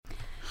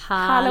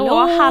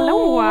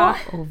Hallå!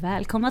 Och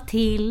välkomna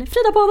till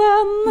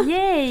Frida-podden!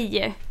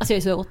 Yay! Alltså jag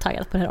är så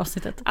taggad på det här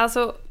avsnittet.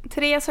 Alltså,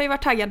 Therese har ju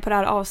varit taggad på det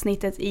här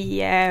avsnittet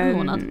i en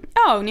månad.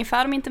 Ja,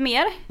 ungefär, om inte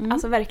mer.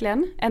 Alltså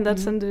verkligen. Ända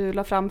sedan du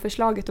la fram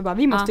förslaget och bara,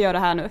 vi måste göra det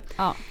här nu.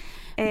 Ja.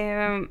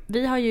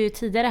 Vi har ju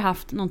tidigare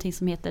haft någonting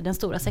som heter den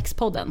stora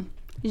Sexpodden.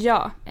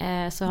 Ja,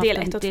 så del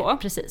 1 och 2.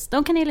 Precis,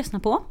 de kan ni lyssna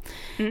på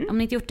om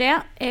ni inte gjort det.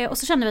 Och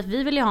så kände vi att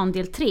vi ville ha en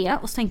del 3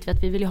 och så tänkte vi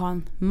att vi ville ha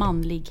en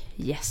manlig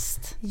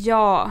gäst.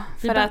 Ja,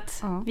 för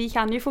att vi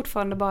kan ju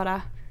fortfarande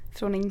bara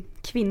från en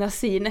kvinnas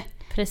syn.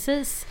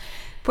 Precis.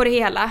 På det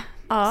hela.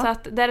 Ja. Så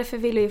att därför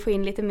ville vi få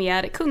in lite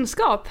mer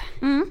kunskap.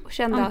 Och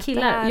kände om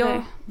killar. Att det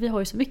här... vi har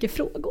ju så mycket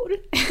frågor.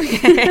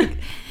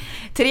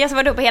 Therese har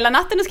varit uppe hela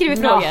natten och skrivit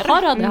frågor.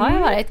 Ja, det har jag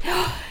varit.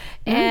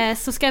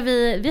 Så ska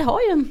vi har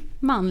ju en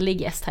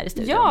manlig gäst här i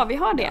studion. Ja, vi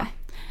har det.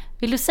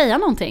 Vill du säga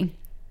någonting?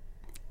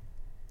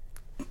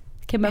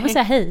 Kan jag bara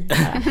säga hej?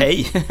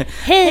 Hej!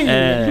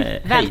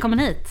 Hej! Välkommen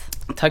hit.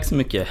 Tack så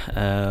mycket.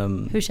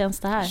 Hur känns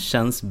det här?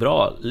 Känns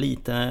bra,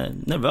 lite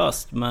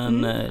nervöst,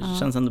 men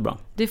känns ändå bra.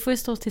 Du får ju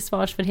stå till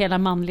svars för hela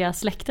manliga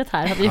släktet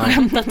här, har vi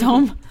skämtat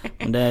om.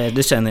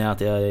 Det känner jag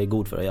att jag är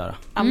god för att göra.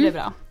 Ja, det är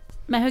bra.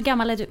 Men hur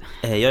gammal är du?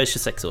 Jag är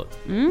 26 år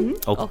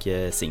och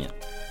singel.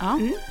 Ja,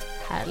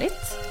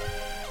 härligt.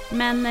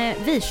 Men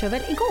vi kör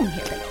väl igång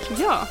helt enkelt.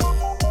 Ja.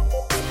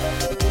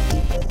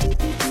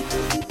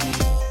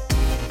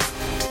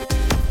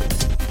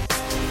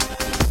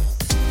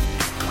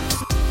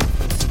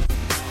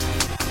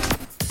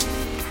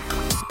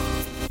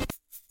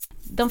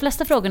 De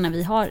flesta frågorna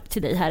vi har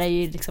till dig här är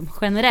ju liksom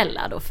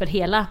generella då för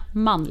hela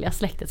manliga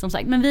släktet som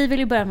sagt. Men vi vill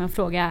ju börja med att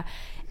fråga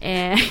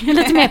en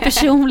lite mer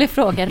personlig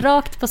fråga,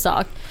 rakt på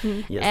sak.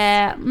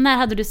 Yes. När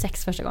hade du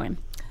sex första gången?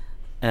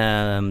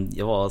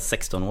 Jag var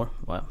 16 år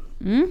var jag.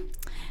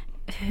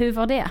 Hur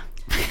var det?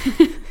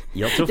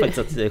 Jag tror faktiskt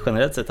att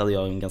generellt sett hade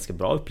jag en ganska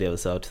bra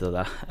upplevelse av det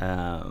där.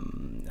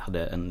 Jag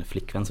hade en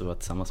flickvän som var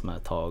tillsammans med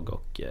ett tag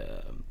och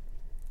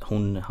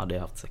hon hade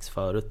haft sex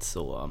förut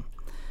så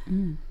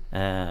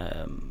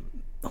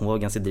hon var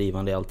ganska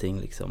drivande i allting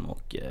liksom,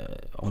 och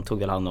hon tog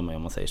väl hand om mig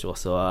om man säger så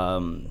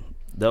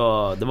det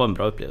var en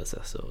bra upplevelse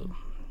så.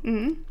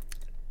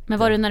 Men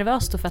var du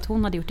nervös då för att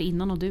hon hade gjort det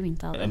innan och du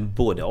inte hade?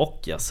 Både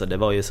och, alltså, det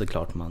var ju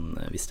såklart man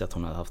visste att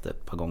hon hade haft det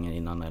ett par gånger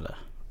innan eller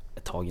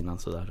ett tag innan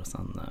sådär och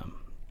sen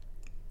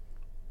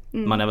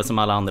man är väl som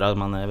alla andra,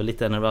 man är väl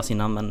lite nervös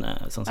innan men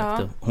som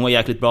sagt hon var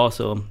jäkligt bra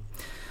så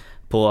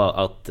på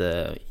att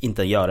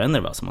inte göra en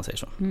nervös som man säger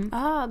så.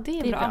 Det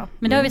är bra.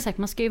 Men det har vi sagt,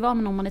 man ska ju vara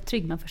med någon man är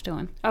trygg med första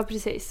gången. Ja,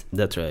 precis.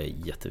 Det tror jag är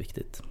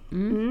jätteviktigt.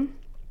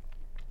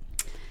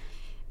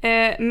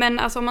 Men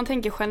alltså om man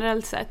tänker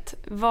generellt sett,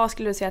 vad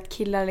skulle du säga att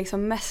killar är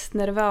liksom mest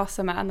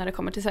nervösa med när det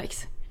kommer till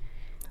sex?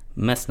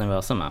 Mest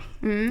nervösa med?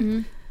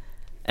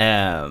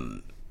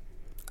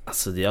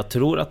 Alltså jag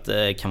tror att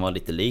det kan vara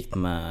lite likt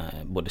med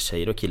både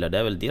tjejer och killar. Det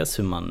är väl dels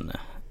hur man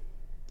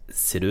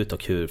ser ut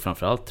och hur,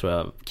 framförallt tror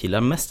jag killar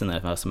är mest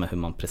nervösa med hur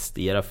man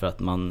presterar, för att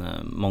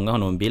många har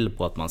nog en bild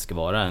på att man ska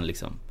vara en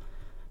liksom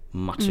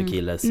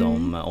machokille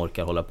som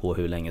orkar hålla på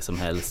hur länge som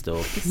helst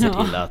och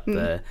ser till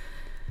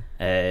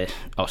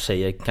att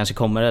tjejer kanske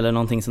kommer eller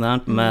någonting sånt här,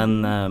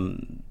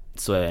 men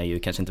så är ju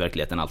kanske inte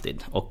verkligheten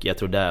alltid, och jag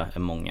tror det är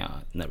många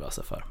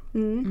nervösa för.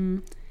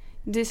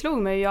 Det slog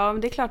mig, ja,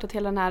 det är klart att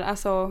hela den här,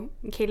 alltså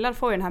killar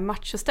får ju den här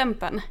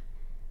machostämpeln,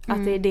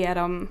 att det är det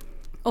de...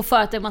 Och för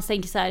att man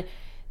tänker så här,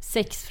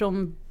 sex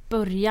från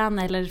början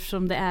eller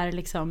som det är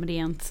liksom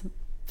rent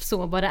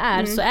så vad det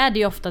är, så är det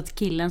ju ofta att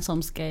killen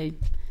som ska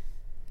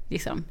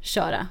liksom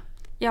köra.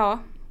 Ja,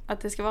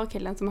 att det ska vara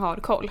killen som har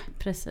koll.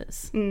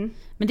 Precis. Men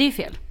det är ju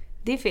fel.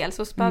 Det är fel,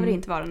 så behöver det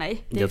inte vara,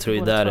 nej. Jag tror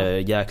ju där är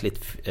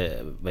jäkligt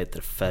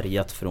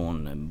färgat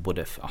från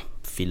både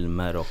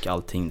filmer och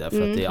allting där,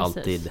 för att det är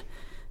alltid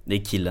det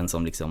är killen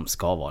som liksom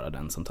ska vara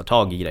den som tar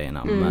tag i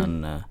grejerna,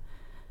 men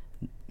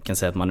kan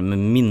säga att man är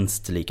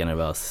minst lika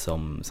nervös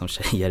som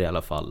tjejer i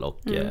alla fall, och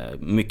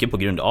mycket på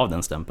grund av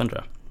den stämpeln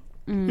tror jag.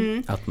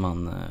 Att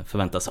man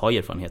förväntas ha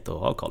erfarenhet och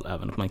ha koll,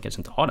 även om man kanske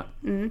inte har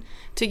det.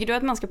 Tycker du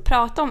att man ska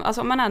prata om,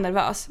 alltså om man är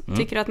nervös,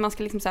 tycker du att man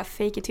ska liksom så här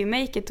fake it to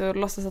make it och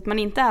låtsas att man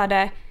inte är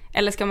det,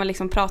 eller ska man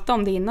liksom prata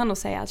om det innan och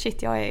säga att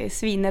shit, jag är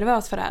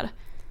svinnervös för det här?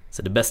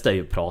 Så det bästa är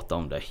ju att prata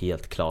om det,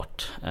 helt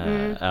klart,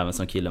 även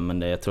som kille,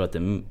 men jag tror att det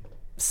är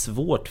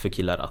svårt för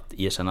killar att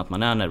erkänna att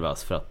man är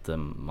nervös, för att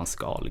man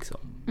ska liksom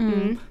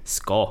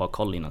ska ha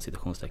koll inom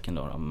situationstecken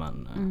då,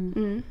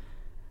 men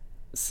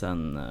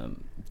sen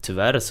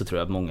tyvärr så tror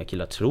jag att många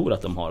killar tror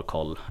att de har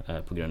koll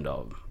på grund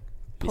av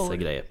vissa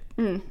grejer,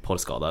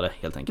 porrskadade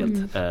helt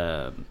enkelt.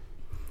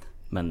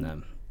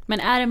 Men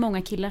är det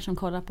många killar som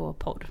kollar på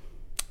porr?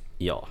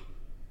 Ja.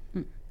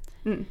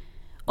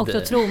 Och då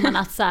tror man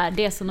att så här,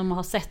 det som de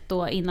har sett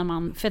då innan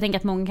man, för jag tänker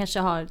att många kanske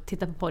har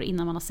tittat på porr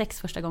innan man har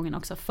sex första gången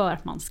också, för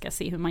att man ska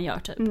se hur man gör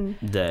typ.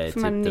 Det är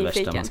typ det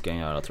värsta man ska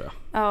göra, tror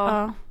jag.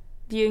 Ja.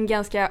 Det är ju en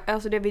ganska,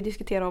 alltså det vi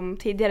diskuterade om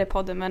tidigare i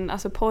podden, men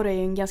alltså porr är ju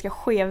en ganska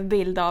skev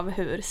bild av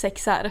hur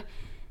sex är.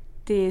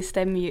 Det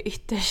stämmer ju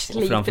ytterst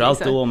lite. Framförallt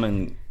liksom. Då om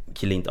en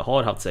kille inte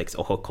har haft sex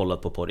och har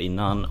kollat på porr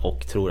innan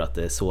och tror att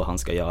det är så han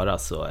ska göra,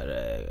 så är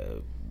det...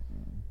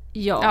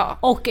 Ja,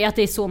 och att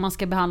det är så man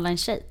ska behandla en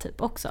tjej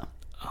typ också.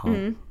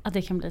 Att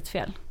det kan bli ett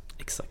fel.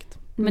 Exakt.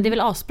 Men det är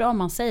väl asbra om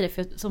man säger det,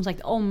 för som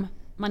sagt, om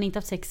man inte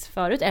haft sex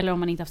förut eller om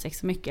man inte haft sex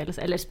så mycket,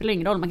 eller det spelar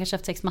ingen roll, man kanske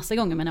haft sex massa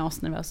gånger men är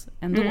asnervös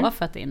ändå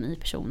för att det är en ny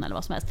person eller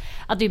vad som helst.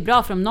 Att det är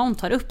bra, för om någon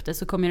tar upp det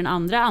så kommer den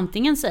andra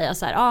antingen säga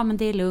så här, men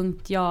det är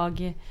lugnt,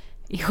 jag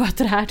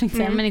sköter det här, tänkte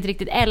jag säga, men inte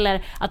riktigt,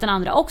 eller att den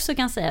andra också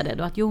kan säga det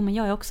då, att jo men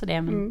jag är också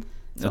det, men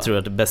jag tror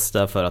att det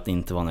bästa för att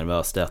inte vara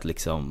nervös är att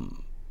liksom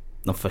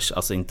de första,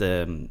 alltså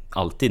inte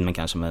alltid men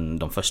kanske, men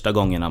de första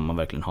gångerna man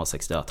verkligen har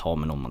sex, det är att ha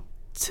med någon man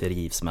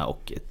trivs med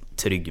och är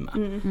trygg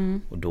med.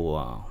 Och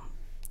då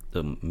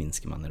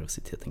minskar man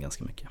nervositeten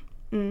ganska mycket.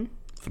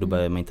 För då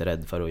börjar man inte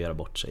rädd för att göra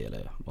bort sig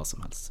eller vad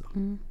som helst. Så.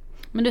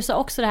 Men du sa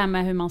också det här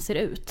med hur man ser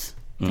ut.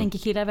 Tänker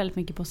killar väldigt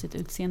mycket på sitt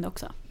utseende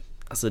också?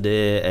 Alltså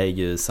det är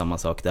ju samma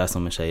sak där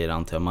som en tjej,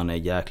 antar jag. Man är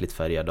jäkligt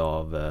färgad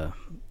av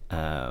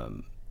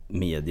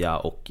media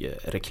och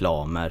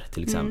reklamer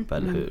till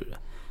exempel. Hur,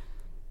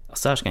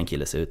 så här ska en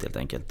kille se ut helt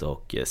enkelt,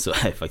 och så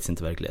är faktiskt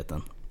inte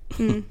verkligheten.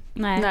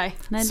 Nej,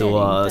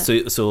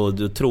 så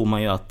då tror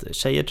man ju att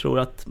tjejer tror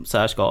att så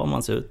här ska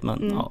man se ut,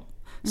 men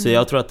så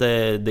jag tror att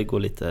det går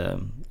lite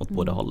åt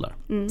båda håll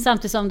där.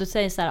 Samtidigt som du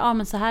säger så här,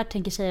 men så här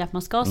tänker tjejer att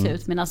man ska se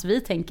ut, medan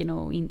vi tänker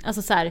nog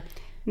alltså så här.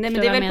 Nej,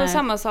 men det är väl på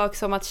samma sak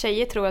som att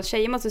tjejer tror att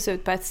tjejer måste se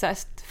ut på ett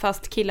sätt,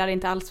 fast killar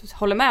inte alls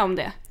håller med om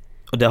det.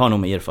 Och det har nog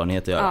med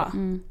erfarenhet att göra.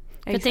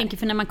 För jag tänker,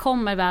 för när man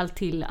kommer väl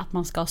till att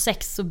man ska ha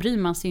sex, så bryr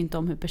man sig ju inte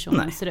om hur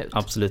personen ser ut.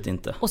 Absolut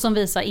inte. Och som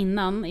vi sa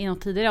innan i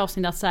något tidigare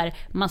avsnitt, att så här,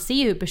 man ser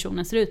ju hur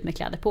personen ser ut med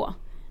kläder på.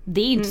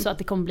 Det är inte så att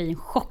det kommer bli en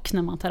chock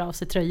när man tar av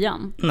sig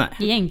tröjan. Nej.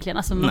 Egentligen,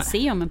 alltså man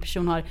ser om en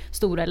person har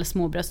stora eller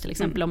små bröst till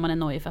exempel, om man är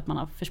nojig för att man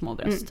har för små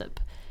bröst typ.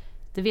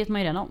 Det vet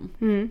man ju redan om.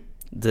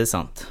 Det är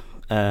sant.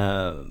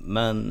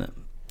 Men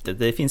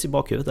det finns ju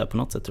bakhuvudet där på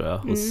något sätt, tror jag,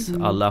 hos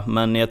alla.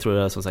 Men jag tror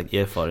att, som sagt,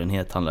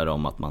 erfarenhet handlar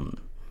om att man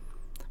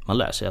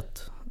lär sig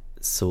att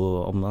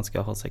så om man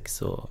ska ha sex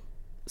så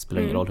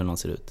spelar ingen roll hur någon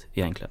ser ut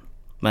egentligen.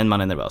 Men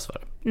man är nervös för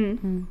det.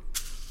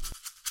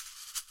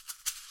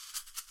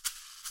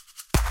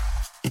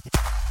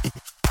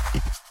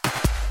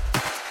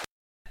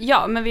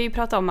 Ja, men vi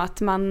pratar om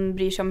att man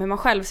bryr sig om hur man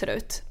själv ser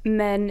ut.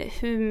 Men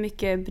hur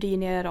mycket bryr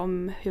ni er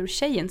om hur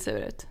tjejen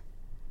ser ut?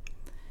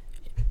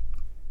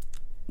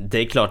 Det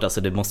är klart,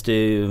 alltså det måste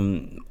ju,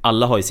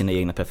 alla har ju sina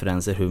egna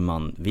preferenser hur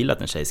man vill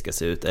att en tjej ska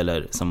se ut,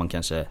 eller som man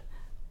kanske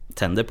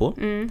tänder på.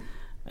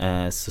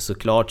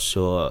 Såklart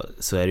så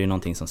är det ju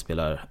någonting som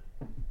spelar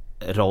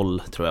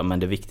roll, tror jag. Men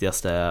det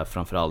viktigaste är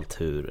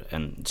framförallt hur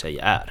en tjej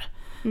är.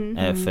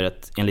 För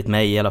att enligt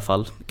mig i alla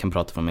fall, kan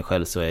prata för mig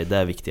själv, så är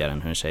det viktigare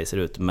än hur en tjej ser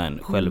ut. Men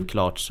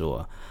självklart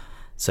så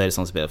är det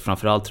som spelar.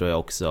 Framförallt tror jag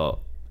också,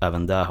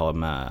 även där har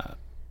med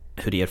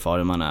hur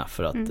erfaren man är.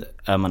 För att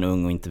är man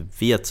ung och inte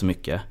vet så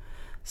mycket,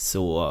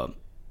 så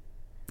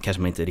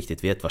kanske man inte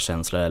riktigt vet vad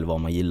känslor är eller vad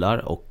man gillar.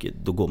 Och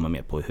då går man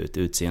med på hur ett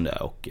utseende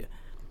är och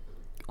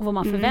vad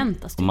man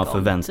förväntas tycka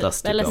om.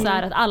 Typ. Eller så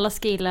här att alla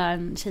ska gilla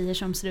en tjejer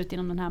som ser ut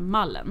inom den här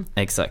mallen.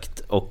 Exakt.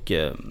 Och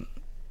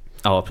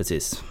ja,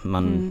 precis.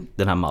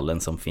 Den här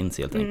mallen som finns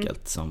helt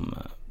enkelt, som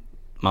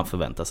man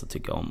förväntas att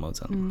tycka om. Och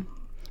sen...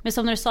 Men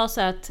som när du sa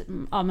så här att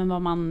men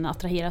vad man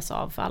attraheras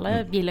av, för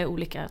alla gillar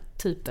olika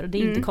typer, och det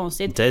är inte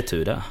konstigt. Det är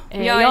tur det.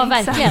 Ja,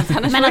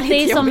 verkligen. Men att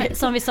det är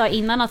som vi sa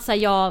innan, att så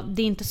här,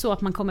 det är inte så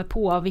att man kommer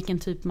på vilken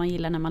typ man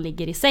gillar när man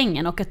ligger i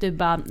sängen, och att du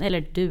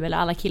eller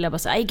alla killar bara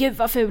säger, gud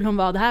vad ful hon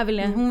var, det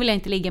här hon vill jag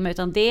inte ligga med,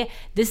 utan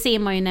det ser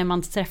man ju när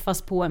man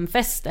träffas på en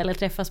fest eller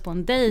träffas på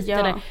en dejt,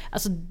 eller,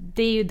 alltså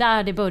det är ju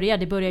där det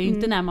börjar ju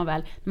inte när man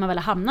väl har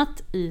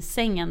hamnat i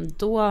sängen,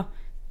 då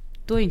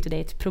är inte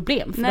det ett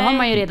problem, för då har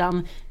man ju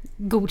redan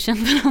godkänt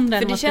varandra.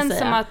 För det känns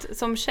som att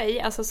som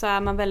tjej, alltså så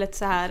är man väldigt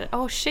så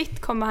här,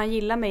 shit, kommer han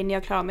gilla mig när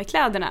jag klarar mig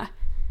kläderna?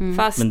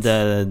 Fast... Men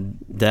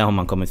det har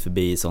man kommit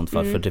förbi i sånt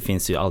fall, för det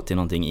finns ju alltid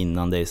någonting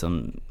innan det,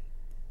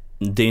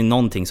 det är ju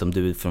någonting som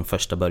du från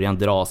första början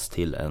dras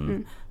till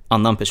en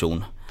annan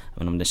person,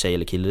 även om det är tjej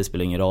eller kille, det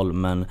spelar ingen roll,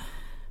 men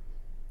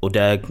och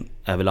det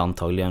är väl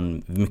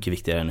antagligen mycket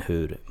viktigare än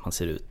hur man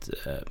ser ut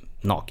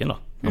naken då,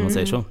 om man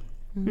säger så.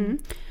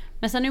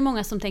 Men sen är det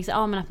många som tänker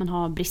sig, men att man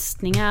har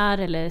bristningar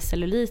eller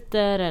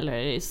celluliter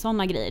eller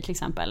sådana grejer till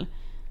exempel.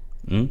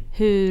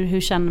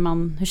 Hur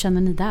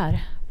känner ni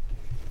där?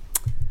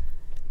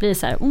 Blir det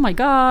så här, oh my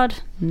god,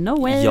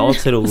 no way? Jag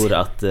tror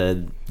att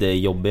det är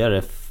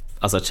jobbigare,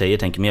 alltså att tjejer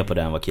tänker mer på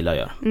det än vad killar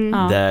gör.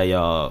 Det är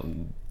jag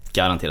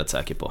garanterat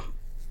säker på.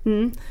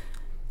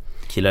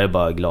 Killar är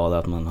bara glada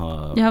att man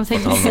har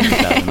fått av med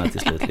kläderna till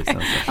slut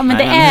liksom. Ja, men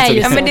det är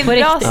ju så. Men det är på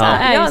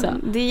bra,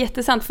 riktigt. det är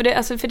jättesant,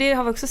 för det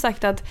har vi också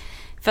sagt att,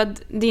 för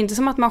att det är inte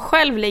som att man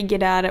själv ligger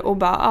där och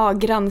bara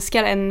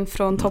granskar en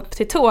från topp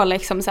till tå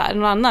liksom så här,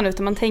 någon annan,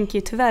 utan man tänker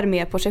ju tyvärr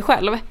mer på sig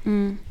själv.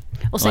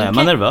 Och sen är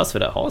man nervös för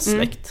det, ha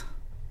släkt.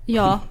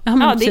 Ja,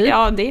 men typ.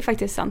 Det är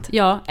faktiskt sant.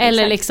 Ja,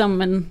 eller Exakt.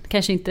 liksom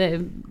kanske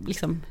inte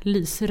liksom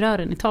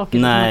lysrören i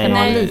taket. Nej. Man kan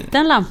ha en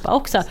liten lampa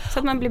också. Så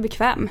att man blir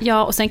bekväm.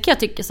 Ja, och sen kan jag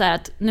tycka så här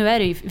att nu är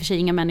det ju för sig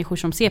inga människor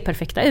som ser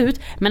perfekta ut,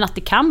 men att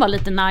det kan vara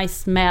lite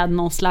nice med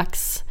någon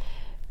slags,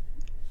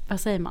 vad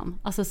säger man?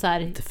 Alltså så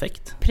här,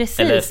 defekt. precis.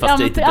 Eller fast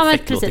det är inte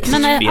defekt,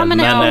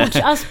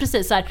 precis. Alltså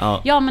precis så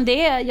här. Ja, men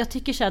det är, jag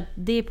tycker så att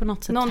det är på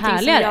något sätt någonting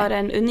härligare. som gör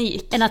en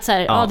unik. Än att så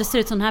här, det ser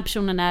ut som den här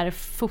personen är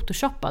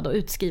photoshoppad och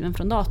utskriven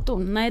från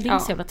datorn. Nej, det är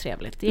inte så jävla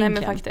trevligt. Nej,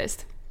 men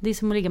faktiskt. Det är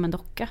som att ligga med en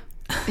docka.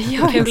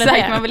 Ja,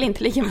 exakt. Man vill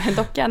inte ligga med en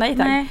docka. Nej,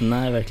 tack.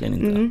 Nej, verkligen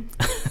inte.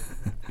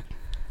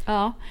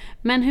 Ja,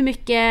 men hur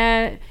mycket,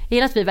 jag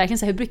gillar att vi verkligen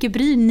säger hur mycket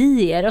bryr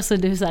ni er? Och så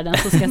du så här, den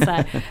som ska så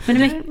här.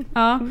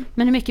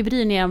 Men hur mycket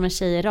bryr ni er om en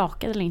tjej är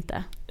rakad eller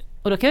inte?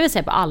 Och då kan vi väl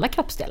säga på alla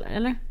kroppsdelar,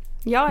 eller?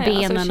 Ja,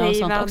 benen alltså och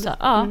sånt också.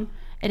 Ja,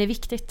 är det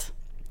viktigt?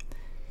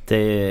 Det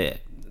är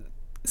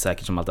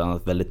säkert som allt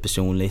annat väldigt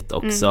personligt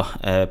också.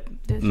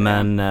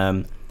 Men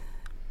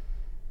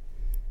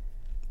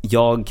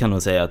jag kan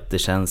nog säga att det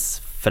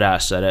känns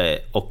fräschare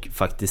och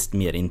faktiskt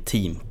mer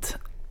intimt.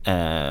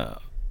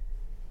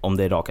 Om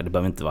det är rakat, det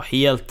behöver inte vara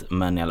helt,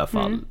 men i alla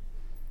fall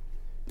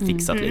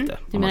fixat lite.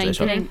 Du menar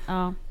inte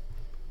ja,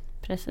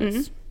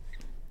 precis.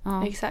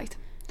 Ja. Exakt.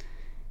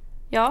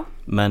 Ja.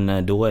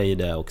 Men då är ju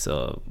det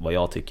också vad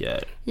jag tycker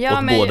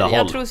åt men båda håll.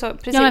 Jag tror så,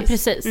 precis. Ja, men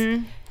precis.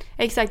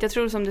 Exakt, jag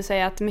tror som du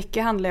säger att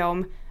mycket handlar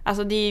om,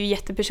 alltså det är ju en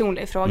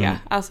jättepersonlig fråga.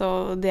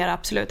 Alltså det är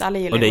absolut, alla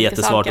gillar. Och det är olika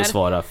jättesvårt saker. att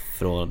svara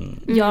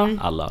från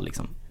alla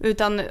liksom.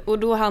 Och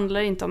då handlar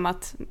det inte om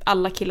att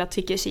alla killar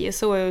tycker sig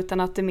så, utan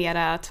att det mer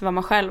är att vad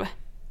man själv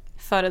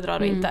föredrar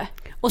och inte.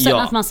 Och sen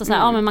att man så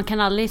här, men man kan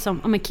aldrig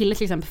som om en kille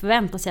till exempel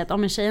förvänta sig att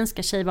om en tjejen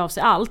ska shava av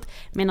sig allt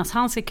medan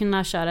han ska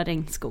kunna köra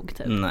regnskog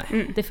typ.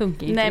 Nej. Det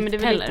funkar inte. Nej, men det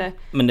är väl inte.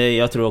 Men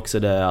jag tror också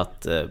det är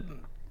att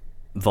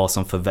vad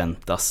som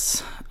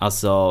förväntas.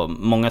 Alltså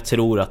många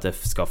tror att det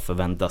ska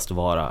förväntas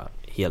vara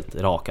helt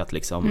rakat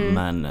liksom,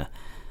 men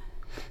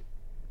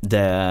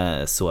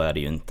så är det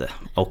ju inte.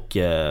 Och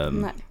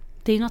Nej.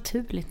 det är ju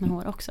naturligt med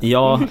hår också.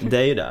 Ja, det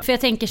är ju det. För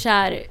jag tänker så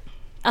här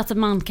att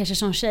man kanske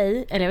som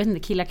tjej, eller jag vet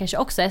inte, killar kanske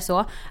också är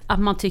så, att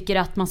man tycker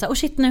att man säger,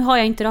 shit, nu har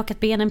jag inte rakat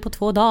benen på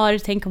 2 dagar,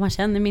 tänk om man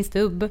känner min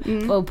stubb,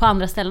 och på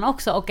andra ställen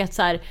också, och att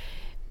så här,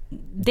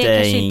 det är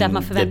kanske inte att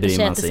man förväntar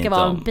sig att det ska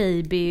vara en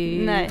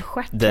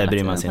baby-stjärt. Det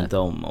bryr man sig inte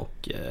om,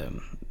 och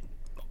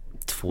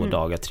 2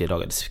 dagar, 3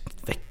 dagar,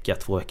 vecka,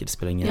 2 veckor, det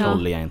spelar ingen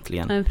roll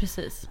egentligen. Ja,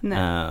 precis.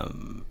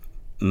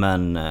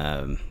 Men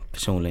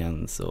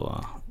personligen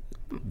så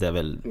det är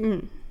väl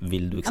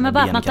vill du men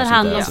bara att man tar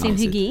hand om sin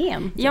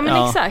hygien. Ja,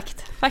 men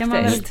exakt.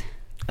 Faktiskt.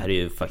 Är det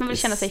ju faktiskt. Man vill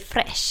känna sig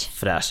fresh.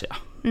 Fräsch, ja.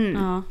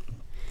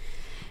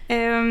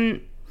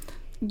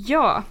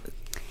 Ja.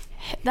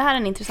 Det här är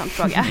en intressant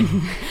fråga.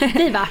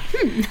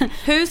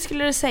 Hur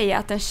skulle du säga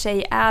att en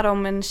tjej är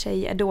om en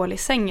tjej är dålig i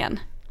sängen?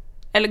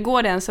 Eller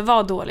går det ens att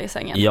vara dålig i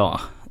sängen? Ja,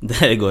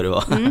 det går det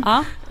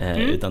vara.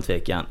 Utan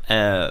tvekan.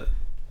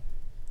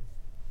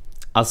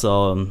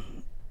 Alltså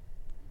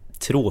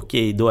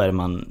tråkig, då är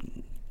man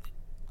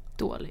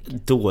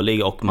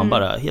dålig och man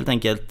bara helt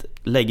enkelt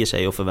lägger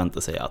sig och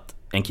förväntar sig att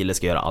en kille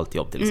ska göra allt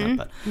jobb till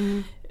exempel.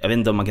 Jag vet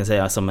inte om man kan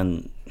säga som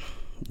en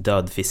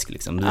död fisk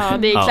liksom. Ja,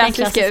 det är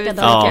klassiska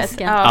uttrycket.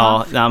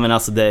 Ja, men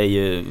alltså det är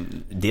ju,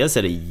 dels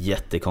är det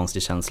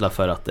jättekonstig känsla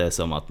för att det är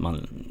som att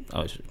man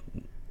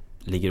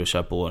ligger och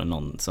kör på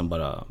någon som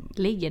bara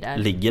ligger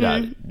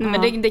där.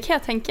 Men det kan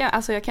jag tänka,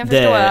 alltså jag kan det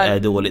förstå. Det är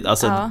dåligt,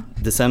 alltså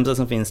det sämsta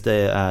som finns,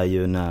 det är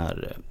ju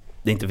när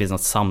det inte finns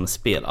något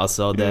samspel.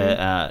 Alltså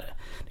det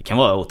kan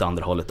vara åt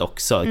andra hållet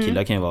också.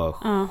 Killar kan ju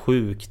vara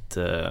sjukt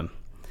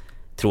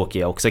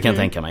tråkiga också, kan jag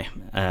tänka mig.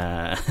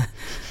 Men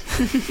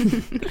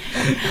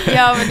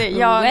det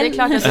är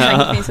klart att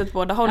det finns åt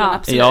båda hållen,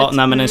 absolut. Ja,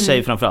 nej, men en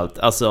tjej framförallt,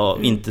 alltså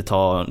inte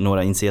ta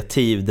några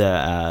initiativ, det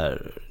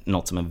är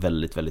något som är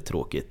väldigt, väldigt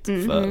tråkigt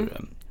för,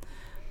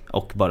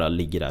 och bara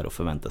ligger där och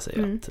förväntar sig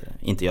att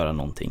inte göra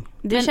någonting.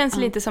 Det känns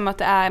lite som att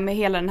det är med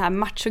hela den här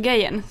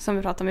macho-grejen som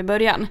vi pratade om i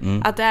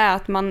början. Att det är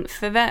att man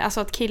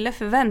att kille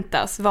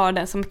förväntas vara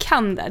den som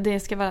kan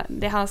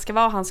det. Han ska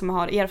vara han som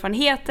har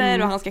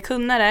erfarenheter och han ska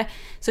kunna det.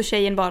 Så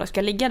tjejen bara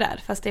ska ligga där.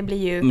 Fast det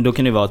blir ju. Men då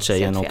kan det vara att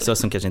tjejen också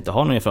som kanske inte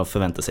har någon erfarenhet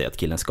förväntar sig att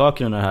killen ska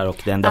kunna det här,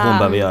 och det enda hon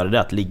behöver göra det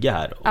är att ligga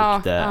här,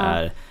 och det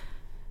är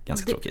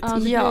ganska tråkigt.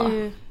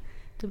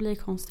 Det blir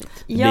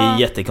konstigt. Det blir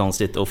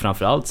jättekonstigt, och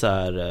framförallt så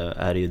här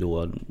är det ju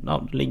då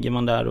ligger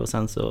man där och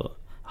sen så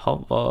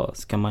vad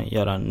ska man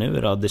göra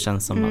nu då? Det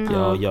känns som att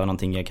jag gör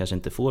någonting jag kanske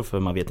inte får, för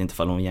man vet inte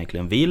ifall hon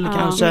egentligen vill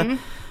kanske.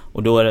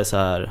 Och då är det så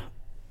här.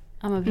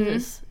 Ja, men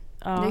precis.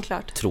 Det är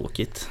klart.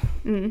 Tråkigt.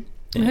 Men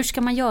hur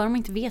ska man göra om man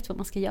inte vet vad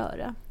man ska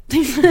göra?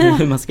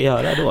 Hur man ska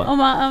göra då?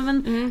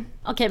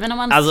 Okej, men om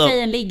man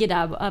tjejen ligger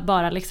där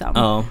bara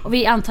liksom, och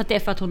vi antar att det är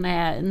för att hon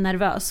är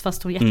nervös,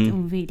 fast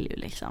hon vill ju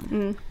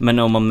liksom. Men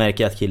om man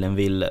märker att killen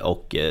vill,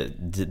 och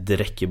det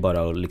räcker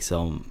bara att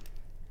liksom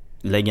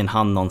lägga en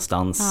hand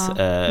någonstans,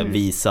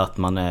 visa att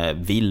man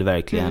vill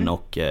verkligen,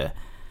 och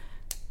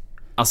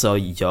Alltså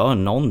gör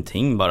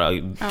någonting bara.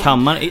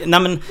 Kan man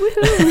men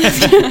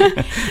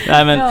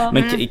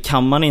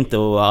kan man inte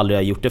och aldrig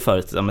ha gjort det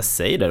förut, ja, men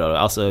säg det då.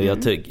 Alltså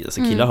jag tycker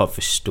alltså, killar har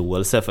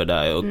förståelse för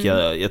det och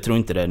jag tror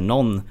inte det är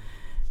någon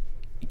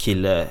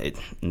kille,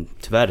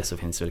 tyvärr så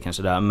finns det väl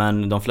kanske där,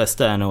 men de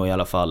flesta är nog i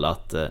alla fall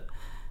att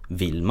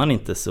vill man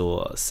inte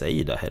så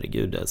säg det,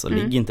 herregud, alltså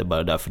ligg inte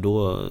bara där, för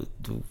då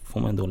får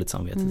man en dåligt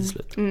samvete till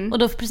slut. Och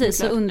då precis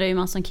så undrar ju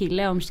man som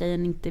kille om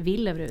tjejen inte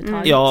vill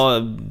överhuvudtaget.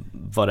 Ja,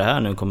 vad det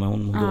här nu, kommer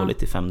hon må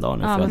dåligt i 5 dagar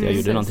nu för att jag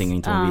gjorde någonting och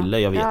inte hon ville,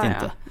 jag vet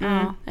inte.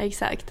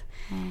 Exakt.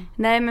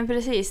 Nej men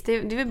precis, det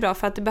är väl bra,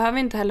 för att det behöver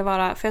inte heller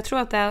vara, för jag tror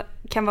att det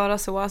kan vara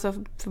så, alltså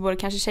för både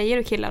kanske tjejer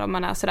och killar om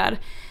man är sådär,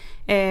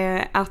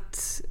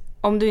 att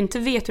om du inte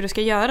vet hur du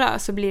ska göra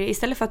så blir det,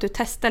 istället för att du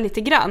testar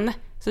lite grann,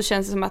 så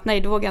känns det som att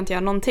nej, då vågar inte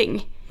göra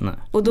någonting. Nej.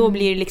 Och då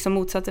blir det liksom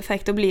motsatt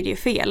effekt, då blir det ju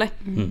fel.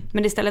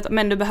 Men istället,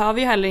 men du behöver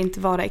ju heller inte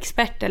vara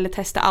expert eller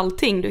testa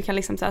allting. Du kan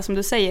liksom så här, som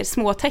du säger,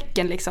 små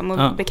tecken liksom,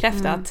 och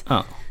bekräfta att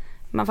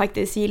man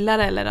faktiskt gillar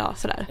det eller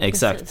sådär.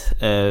 Exakt.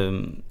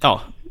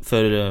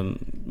 För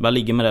man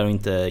ligger med där och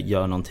inte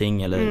gör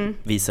någonting eller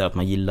visar att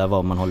man gillar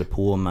vad man håller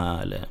på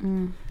med eller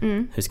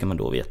hur ska man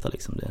då veta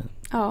liksom det?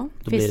 Ja.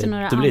 Då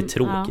blir det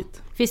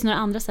tråkigt. Finns det några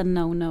andra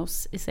sådana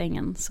no-nos i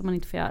sängen som man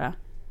inte får göra?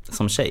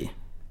 Som tjej?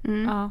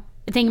 Ja.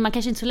 Jag tänker man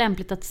kanske inte så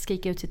lämpligt att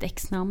skrika ut sitt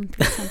ex-namn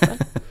till exempel.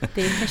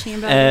 Det är kanske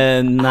ingen bra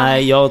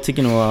nej, jag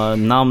tycker nog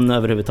namn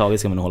överhuvudtaget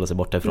ska man hålla sig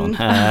borta ifrån. Om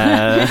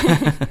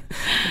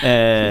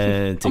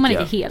man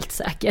inte är helt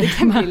säker.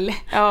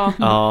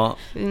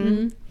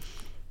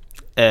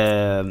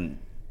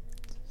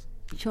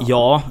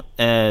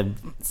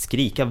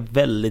 Skrika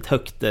väldigt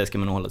högt ska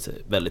man nog hålla sig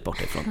väldigt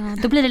borta ifrån.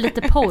 Då blir det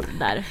lite porr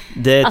där.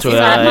 Det alltså,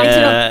 tror jag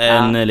är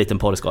en liten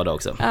porrskada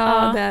också.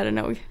 Ja, det är det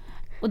nog.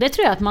 Och det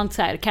tror jag att man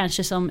så här,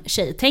 kanske som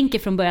tjej tänker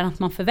från början att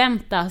man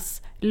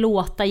förväntas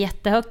låta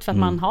jättehögt för att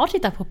man har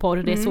tittat på porr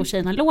och det är så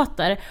tjejerna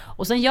låter.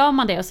 Och sen gör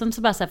man det och sen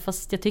så bara så här,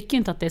 fast jag tycker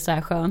inte att det är så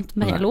här skönt,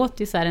 men jag låter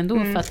ju så här ändå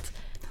för att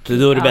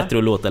då är det bättre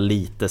att låta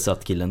lite så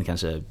att killen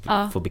kanske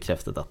får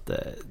bekräftat att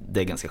det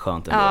är ganska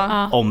skönt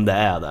ändå, om det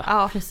är det.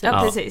 Ja,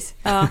 precis.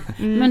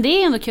 Men det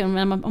är ändå kul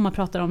om man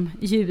pratar om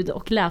ljud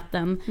och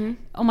läten.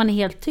 Om man är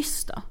helt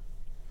tyst då?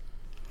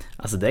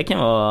 Alltså det kan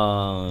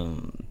vara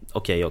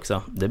okej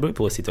också. Det beror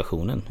på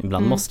situationen.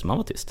 Ibland måste man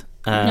vara tyst.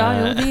 Ja,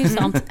 det är ju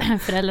sant.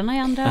 Föräldrarna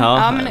är andra.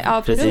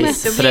 Ja,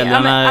 precis.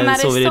 Föräldrarna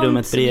sover i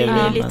rummet bredvid.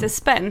 Det blir lite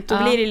spänt.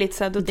 Då blir det lite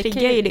så här, då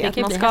triggar ju det att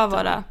man ska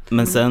vara.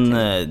 Men sen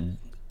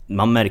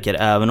man märker,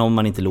 även om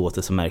man inte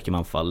låter så märker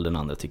man fall den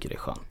andra tycker det är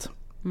skönt.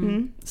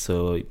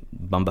 Så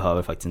man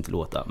behöver faktiskt inte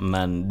låta.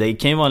 Men det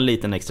kan ju vara en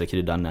liten extra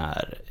krydda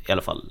när i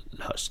alla fall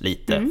hörs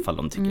lite fall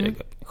de tycker det är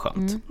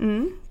skönt.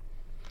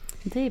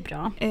 Det är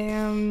bra.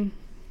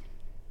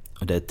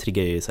 Och det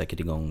triggar ju säkert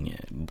igång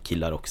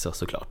killar också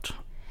såklart.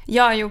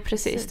 Ja, jo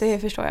precis. Det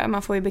förstår jag.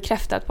 Man får ju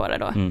bekräftat på det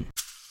då.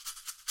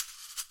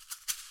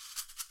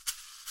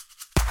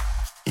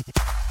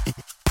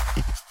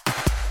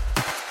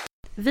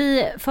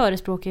 Vi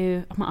förespråkar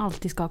ju att man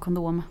alltid ska ha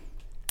kondom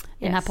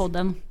i den här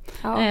podden.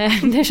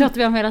 Det tjatar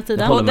vi om hela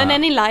tiden. Podden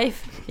är in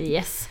life.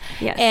 Yes.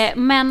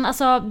 Men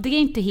alltså det är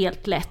inte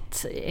helt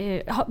lätt.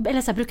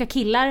 Eller så här, brukar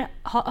killar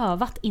ha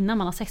övat innan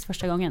man har sex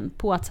första gången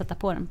på att sätta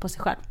på den på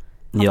sig själv?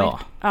 Ja.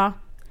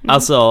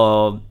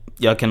 Alltså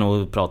jag kan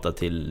nog prata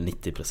till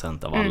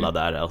 90% av alla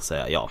där och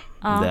säga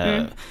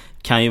det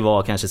kan ju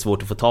vara kanske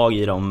svårt att få tag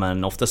i dem,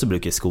 men ofta så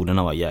brukar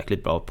skolorna vara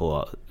jäkligt bra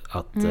på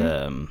att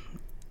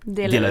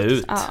dela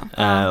ut.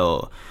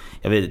 Och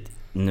jag vet,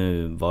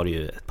 nu var det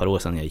ju ett par år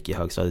sedan jag gick i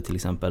högstadiet till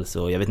exempel,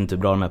 så jag vet inte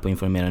hur bra de är på att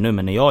informera nu,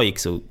 men när jag gick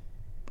så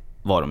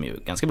var de ju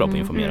ganska bra på att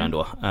informera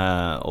ändå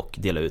och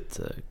dela ut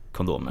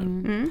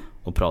kondomer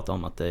och prata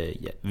om att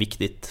det är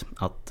viktigt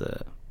att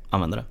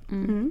använda det.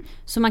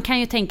 Så man kan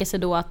ju tänka sig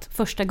då att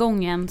första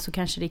gången så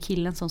kanske det är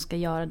killen som ska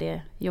göra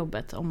det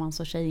jobbet om man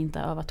så tjej inte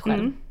har övat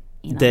själv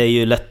innan. Det är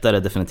ju lättare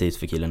definitivt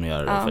för killen att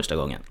göra det första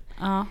gången.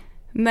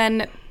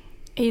 Men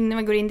innan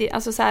man går in dit,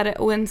 alltså så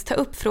här, och ens ta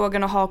upp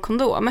frågan och ha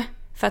kondom,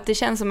 för att det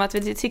känns som att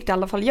vi tyckte i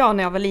alla fall jag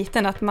när jag var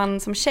liten att man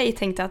som tjej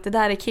tänkte att det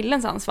där är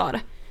killens ansvar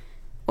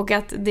och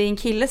att det är en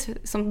kille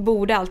som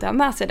borde alltid ha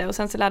med sig det, och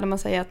sen så lärde man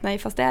sig att nej,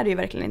 fast det är det ju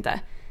verkligen inte.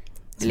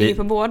 Det ligger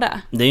på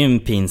båda. Det är ju en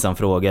pinsam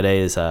fråga, det är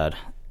ju så här,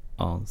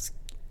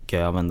 ska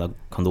jag använda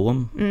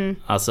kondom?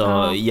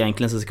 Alltså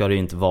egentligen så ska det ju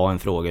inte vara en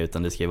fråga,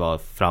 utan det ska ju vara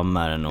fram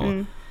med den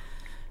och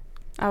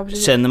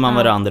känner man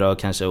varandra och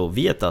kanske och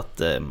vet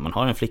att man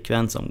har en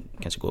flickvän som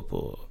kanske går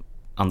på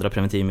andra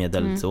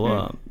preventivmedel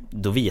så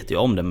då vet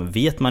jag om det, men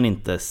vet man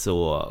inte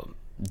så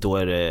då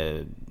är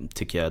det,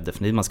 tycker jag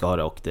definitivt man ska ha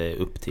det, och det är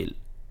upp till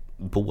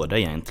båda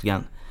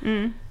egentligen.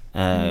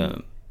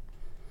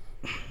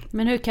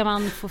 Men hur kan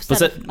man få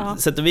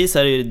sätt och vis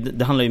är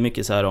det handlar ju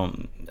mycket så här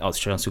om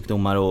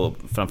könssjukdomar och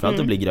framförallt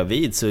att bli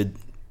gravid, så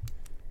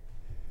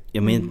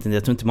jag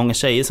tror inte många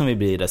tjejer som vill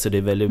bli det, så det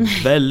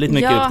är väldigt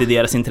mycket upp till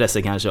deras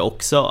intresse kanske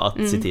också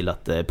att se till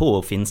att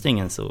på finns det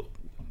ingen så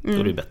då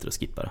är det bättre att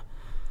skippa det.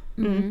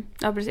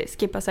 Ja precis,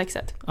 skippa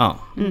sexet.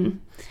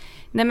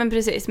 Nej men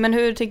precis, men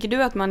hur tycker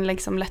du att man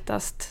liksom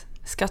lättast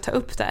ska ta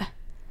upp det?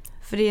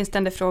 för det är en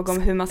ständig fråga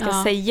om hur man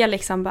ska säga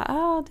liksom.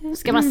 Bara,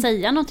 ska man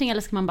säga någonting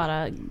eller ska man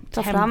bara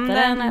ta fram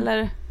den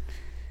eller?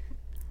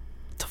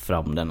 Ta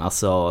fram den,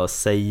 alltså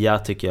säga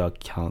tycker jag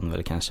kan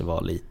väl kanske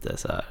vara lite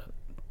så här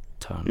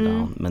turn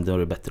down, men då är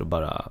det bättre att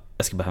bara,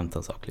 jag ska bara hämta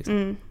en sak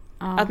liksom.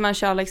 Att man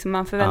kör liksom,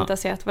 man förväntar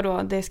sig att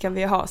vadå, det ska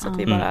vi ha så att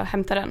vi bara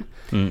hämtar den.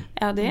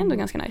 Ja, det är ändå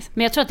ganska nice.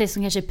 Men jag tror att det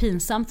som kanske är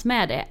pinsamt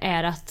med det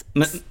är att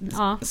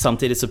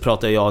samtidigt så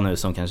pratar jag nu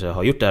som kanske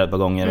har gjort det här ett par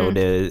gånger och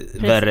det är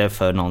värre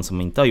för någon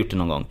som inte har gjort det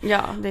någon gång.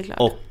 Ja, det är klart.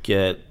 Och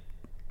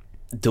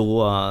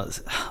då,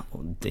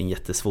 det är en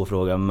jättesvår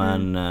fråga,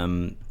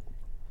 men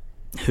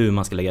hur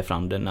man ska lägga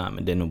fram det, nej,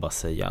 men det är nog bara att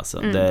säga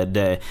alltså.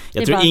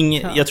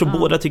 Jag tror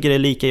båda tycker det är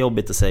lika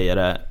jobbigt att säga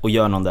det, och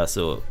gör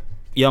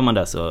man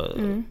det så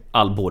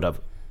båda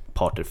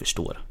parter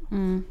förstår.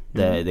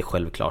 Det är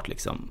självklart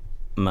liksom.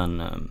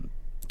 Men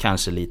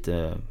kanske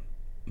lite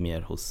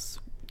mer hos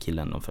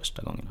killen de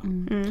första gångerna.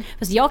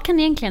 Fast jag kan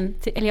egentligen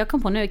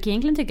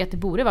tycka att det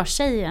borde vara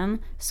tjejen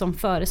som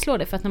föreslår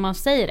det, för att när man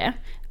säger det,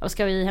 och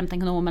ska vi hämta en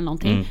kondom eller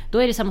någonting, då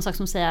är det samma sak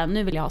som att säga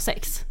nu vill jag ha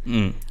sex.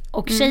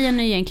 Och tjejen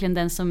är egentligen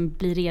den som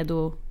blir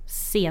redo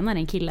senare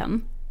än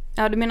killen.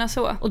 Ja, du menar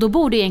så. Och då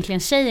borde egentligen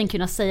tjejen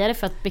kunna säga det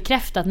för att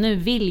bekräfta att nu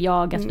vill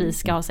jag att vi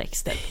ska ha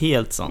sex.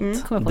 Helt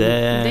sant.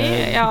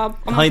 Det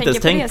har jag inte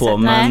ens tänkt på,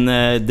 men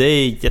det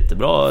är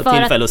jättebra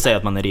tillfälle att säga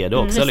att man är redo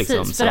också. Precis,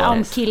 liksom. för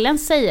om killen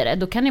säger det,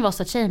 då kan det vara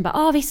så att tjejen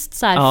bara, visst,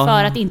 så här,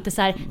 för att inte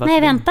så här,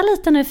 nej vänta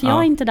lite nu för jag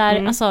är inte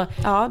där. Alltså,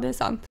 ja, det är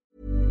sant.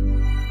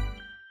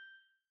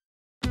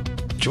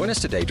 Join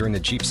us today during the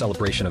Jeep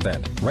Celebration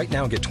event. Right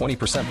now, get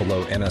 20%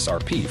 below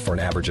MSRP for an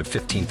average of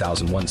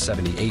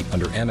 $15,178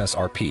 under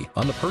MSRP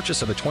on the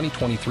purchase of a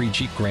 2023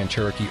 Jeep Grand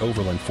Cherokee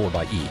Overland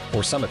 4xE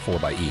or Summit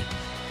 4xE.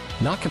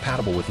 Not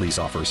compatible with lease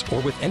offers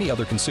or with any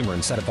other consumer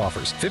incentive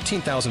offers.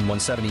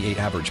 $15,178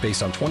 average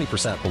based on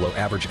 20% below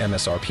average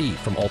MSRP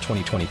from all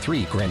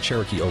 2023 Grand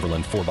Cherokee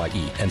Overland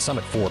 4xE and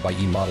Summit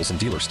 4xE models in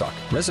dealer stock.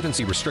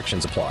 Residency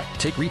restrictions apply.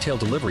 Take retail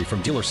delivery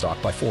from dealer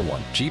stock by 4/1.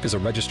 Jeep is a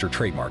registered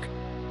trademark.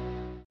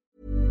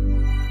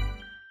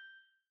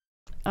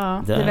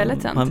 Ja, det är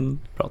väldigt sant. En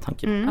bra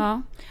tanke.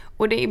 Ja.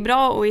 Och det är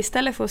bra, och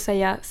istället för att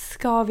säga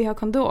ska vi ha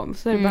kondom,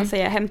 så är det bara att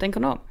säga hämta en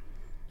kondom.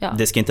 Ja.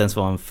 Det ska inte ens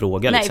vara en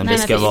fråga. Nej, liksom. Det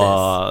ska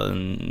vara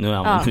nu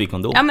använder vi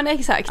kondom. Ja, men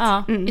exakt.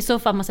 Ja. I så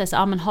fall man säger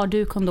så, men har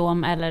du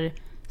kondom eller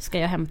ska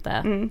jag hämta?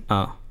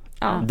 Ja.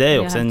 Det är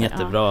också en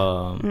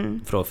jättebra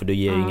fråga, för du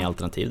ger ju inga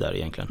alternativ där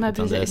egentligen. Nej,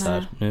 utan det är så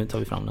här, nu tar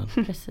vi fram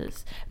den.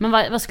 Precis. Men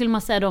vad skulle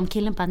man säga då om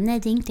killen bara, nej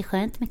det är inte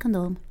skönt med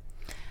kondom?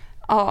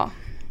 Ja,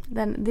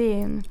 det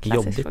är en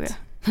klassisk fråga.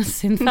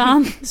 Synd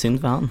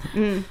för han.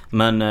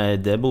 Men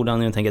det borde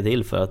han ju tänka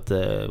till, för att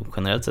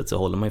generellt sett så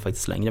håller man ju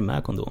faktiskt längre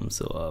med kondom,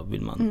 så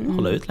vill man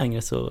hålla ut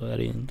längre så är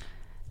det en...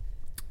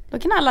 Då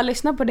kan alla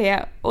lyssna på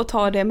det och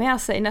ta det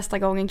med sig nästa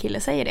gång en kille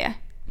säger det.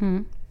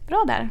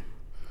 Bra där.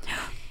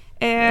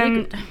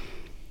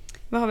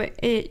 Vad har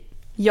vi?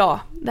 Ja,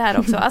 det här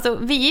också. Alltså,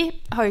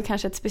 vi har ju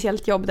kanske ett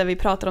speciellt jobb där vi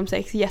pratar om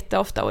sex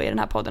jätteofta och i den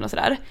här podden och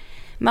sådär.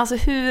 Men alltså,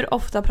 hur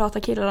ofta pratar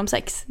killar om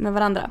sex med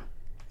varandra?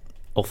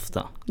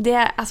 Ofta.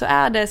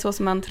 Är det så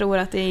som man tror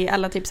att det är i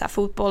alla typ så här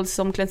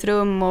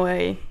fotbollsomklädningsrum och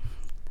i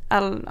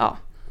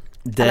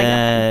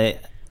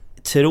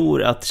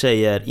tror att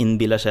tjejer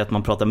inbillar sig att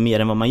man pratar mer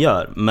än vad man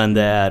gör, men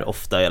det är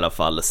ofta i alla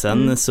fall.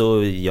 Sen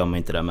så gör man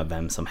inte det med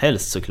vem som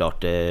helst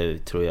såklart. Det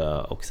tror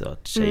jag också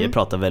att tjejer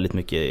pratar väldigt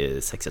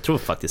mycket sex. Jag tror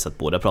faktiskt att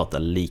båda pratar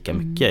lika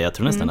mycket. Jag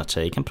tror nästan att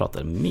tjejer kan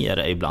prata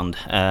mer ibland.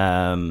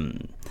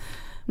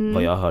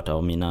 Vad jag har hört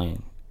av mina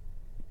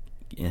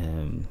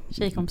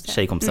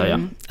tjejkompisar.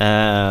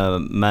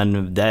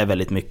 Men det är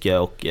väldigt mycket,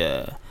 och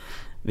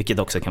vilket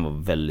också kan vara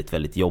väldigt,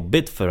 väldigt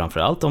jobbigt, för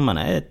framförallt om man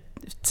är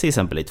till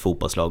exempel i ett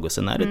fotbollslag och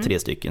sen är det 3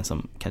 stycken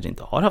som kanske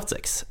inte har haft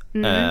sex.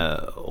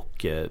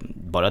 Och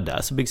bara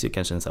där så byggs ju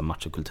kanske en sån här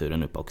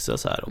machokulturen upp också,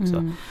 så här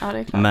också. Ja, det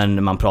är klart.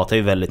 Men man pratar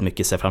ju väldigt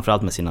mycket, så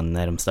framförallt med sina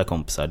närmsta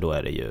kompisar, då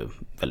är det ju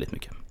väldigt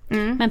mycket.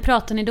 Men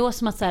pratar ni då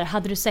som att så här,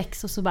 hade du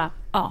sex och så bara,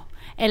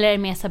 eller är det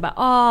mer så här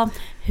bara,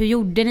 hur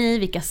gjorde ni,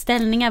 vilka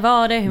ställningar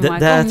var det, hur många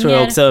gånger? Det tror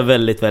jag också är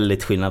väldigt,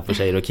 väldigt skillnad på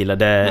tjejer och killar.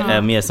 Det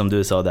är mer som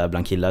du sa där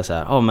bland killar, så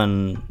här,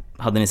 men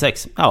hade ni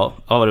sex? Ja,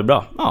 var det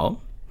bra? Ja.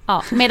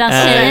 Medan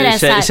tjejer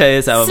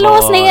är så här,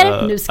 slås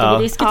ner, nu ska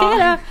vi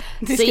diskutera.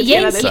 Så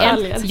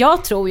egentligen,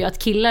 jag tror ju att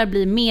killar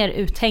blir mer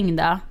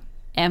uthängda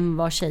än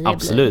vad tjejer blir.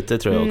 Absolut, det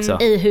tror jag också.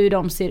 I hur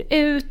de ser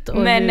ut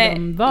och hur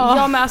de var.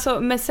 Ja,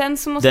 men sen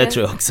så måste det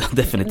tror jag också,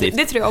 definitivt.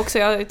 Det tror jag också.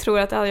 Jag tror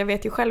att jag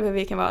vet ju själv hur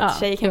vi kan vara, att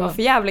tjejer kan vara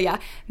förjävliga.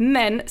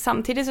 Men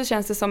samtidigt så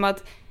känns det som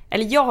att,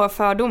 eller jag har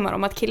fördomar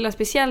om att killar,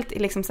 speciellt i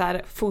liksom så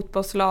här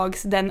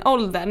fotbollslags den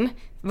åldern,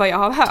 vad jag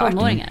har hört.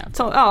 Tonåringar.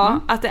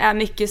 Att det är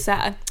mycket så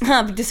här,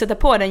 vill du sätta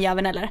på den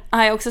jäveln eller?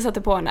 Jag också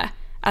satte på henne.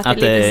 Att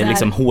det är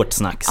liksom hårt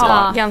snack. Så.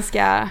 Ja,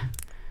 ganska...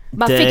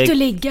 Fick du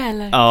ligga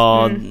eller?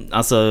 Ja,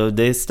 alltså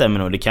det stämmer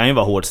nog. Det kan ju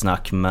vara hårt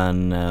snack,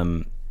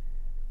 men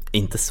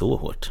inte så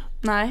hårt.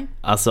 Nej.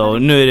 Alltså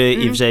nu är det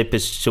i och för sig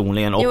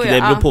personligen, och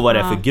det beror på vad det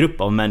är för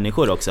grupp av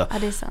människor också. Ja,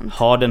 det är sant.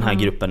 Har den här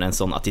gruppen en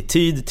sån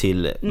attityd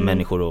till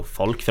människor och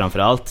folk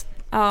framförallt,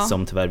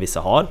 som tyvärr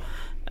vissa har,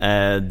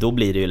 då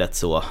blir det ju lätt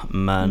så.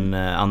 Men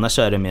annars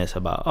är det mer så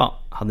bara,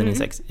 hade ni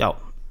sex? Ja.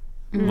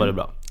 Var det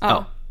bra?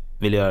 Ja.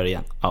 Vill jag göra det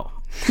igen? Ja.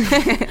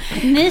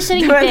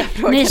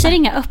 Ni kör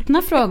inga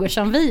öppna frågor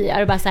som vi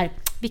gör, bara så här,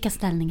 vilka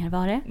ställningar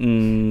var det?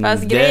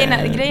 Fast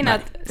grejen är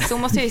att så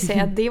måste jag ju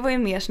säga att det var ju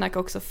mer snack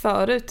också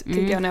förut,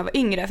 tyckte jag, när jag var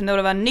yngre, för när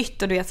det var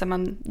nytt och du vet så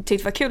man tyckte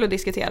det var kul att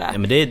diskutera. Ja,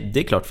 men det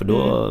är klart, för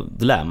då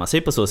lär man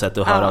sig på så sätt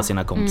och höra av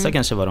sina kompisar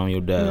kanske vad de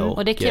gjorde.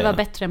 Och det kan ju vara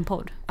bättre än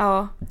podd.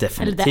 Ja.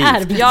 Definitivt.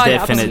 Eller det är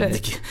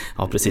definitivt.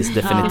 Ja, precis,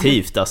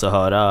 definitivt. Alltså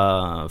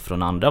höra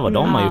från andra vad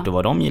de har gjort och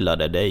vad de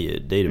gillade, det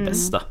är det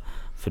bästa.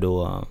 För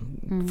då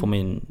får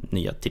man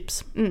nya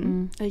tips.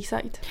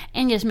 Exakt.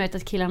 En grej som jag vet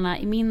att killarna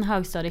i min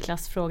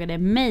högstadieklass frågade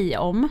mig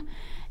om,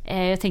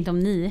 jag tänkte om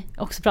ni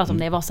också pratade om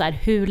det, var så här,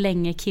 hur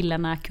länge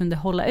killarna kunde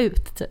hålla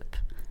ut typ.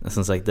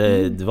 Som sagt,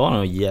 det var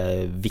nog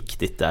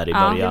viktigt där i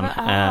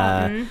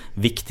början.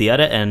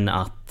 Viktigare än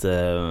att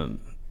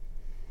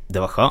det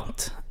var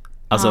skönt.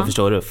 Alltså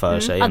förstår du, för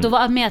sig. Ja, då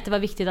var med att det var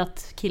viktigt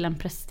att killen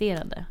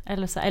presterade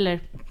eller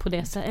på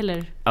det sättet,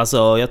 eller.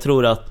 Alltså jag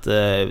tror att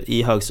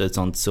i högstadiet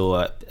sånt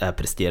så är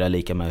prestera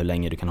lika med hur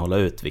länge du kan hålla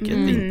ut, vilket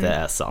inte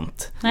är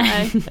sant.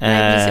 Nej,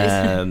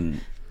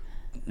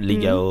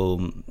 ligga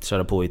och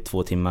köra på i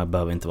 2 timmar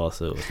behöver inte vara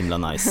så himla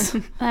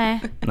nice. Nej.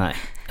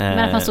 Men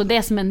att man såg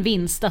det som en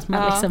vinst, att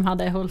man liksom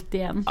hade hållit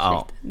igen.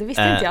 Ja. Det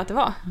visste inte jag att det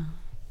var.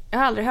 Jag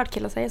har aldrig hört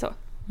killar säga så.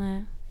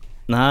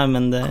 Nej,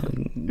 men det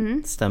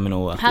stämmer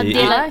nog att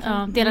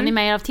delar ni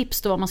med er av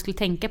tips då vad man skulle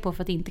tänka på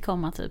för att inte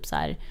komma typ så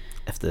här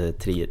efter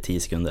 10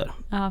 sekunder.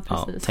 Ja,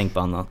 precis. Tänk på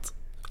annat.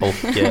 Och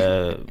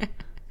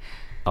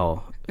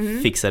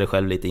fixa det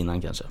själv lite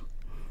innan kanske.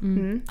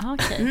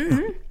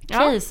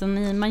 Okej, så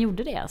man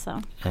gjorde det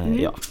alltså.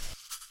 Ja.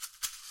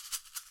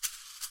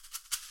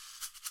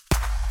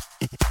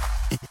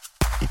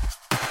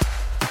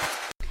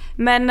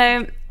 Men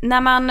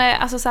när man,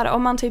 alltså så här,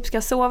 om man typ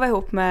ska sova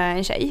ihop med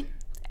en tjej,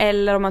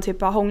 eller om man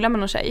typ har hånglat med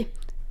någon tjej,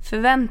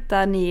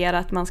 förväntar ni er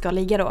att man ska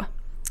ligga då?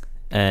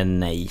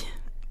 Nej.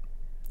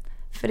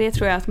 För det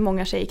tror jag att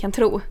många tjejer kan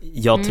tro.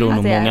 Jag tror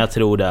nog många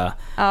tror det.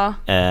 Ja.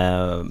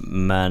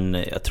 Men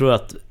jag tror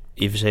att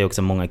i och för sig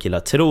också många killar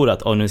tror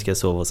att nu ska jag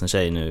sova hos en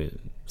tjej, nu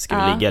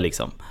ska vi ligga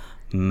liksom.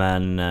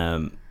 Men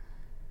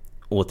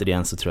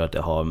återigen så tror jag att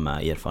det har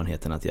med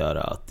erfarenheten att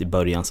göra. Att i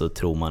början så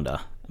tror man det.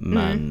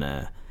 Men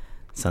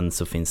sen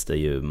så finns det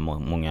ju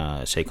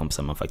många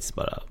tjejkompisar man faktiskt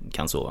bara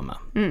kan sova med.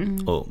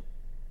 Och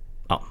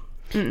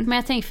Men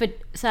jag tänker för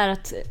så här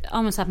att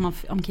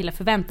om killar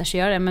förväntar sig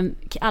göra det, men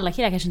alla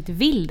killar kanske inte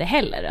vill det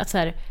heller. Att så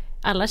här,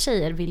 alla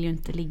tjejer vill ju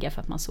inte ligga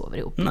för att man sover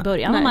ihop i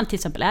början. Om man till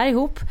exempel är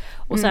ihop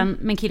och sen,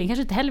 men killen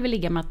kanske inte heller vill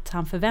ligga med att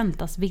han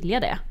förväntas vilja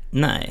det.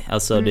 Nej,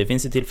 alltså det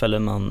finns ju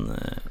tillfällen man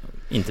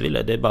inte vill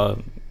det. Det är bara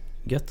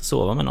gött att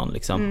sova med någon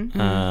liksom.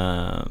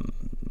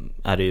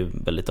 Är det ju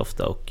väldigt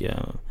ofta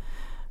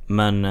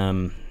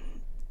men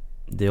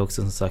det är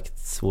också som sagt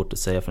svårt att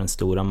säga för den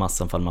stora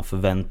massan, fall man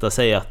förväntar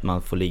sig att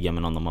man får ligga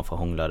med någon om man får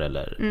hånglar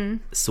eller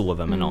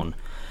sova med någon.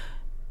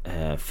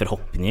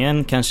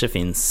 Förhoppningen kanske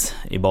finns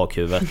i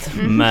bakhuvudet,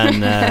 men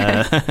det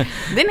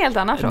är en helt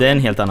annan fråga. Det är en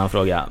helt annan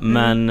fråga,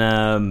 men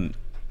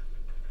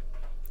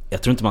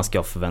jag tror inte man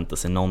ska förvänta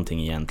sig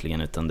någonting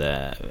egentligen, utan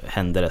det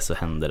händer det så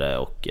händer det,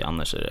 och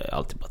annars är det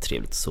alltid bara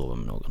trevligt att sova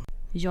med någon.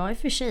 Jag är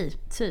för sig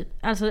typ,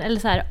 alltså, eller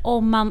så här,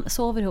 om man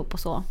sover ihop och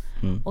så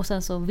och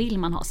sen så vill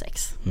man ha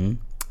sex,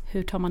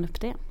 hur tar man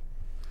upp det?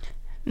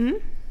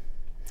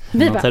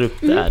 Man tar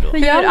upp det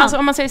då. Alltså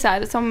om man säger så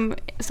här,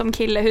 som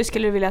kille, hur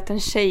skulle du vilja att en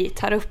tjej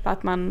tar upp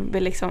att man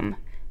vill liksom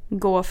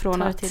gå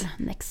från att till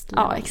next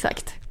level? Ja,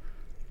 exakt.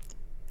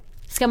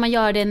 Ska man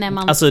göra det när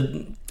man... Alltså,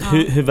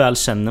 hur väl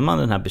känner man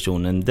den här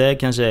personen? Det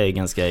kanske är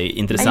ganska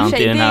intressant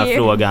i den här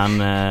frågan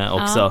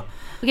också.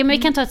 Okej, men vi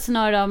kan ta ett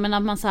scenario då, men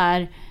att man så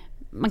här,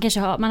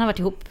 man har varit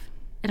ihop,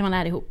 eller man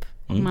är ihop,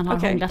 och man har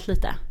hånglat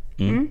lite.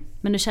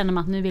 Men nu känner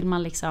man att nu vill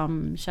man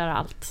liksom köra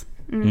allt.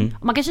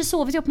 Och man kanske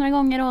sovit ihop några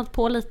gånger och hållit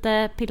på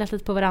lite, pillat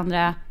lite på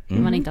varandra,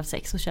 men man inte haft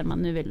sex, så känner man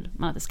nu vill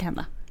man att det ska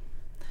hända.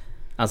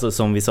 Alltså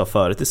som vi sa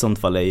förut, i sånt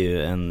fall är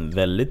ju en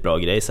väldigt bra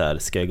grej så här,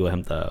 ska jag gå och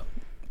hämta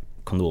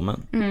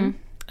kondomen?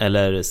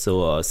 Eller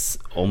så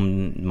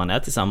om man är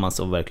tillsammans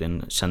och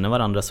verkligen känner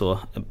varandra så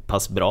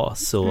pass bra,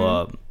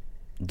 så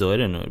då är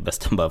det nog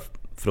bäst att bara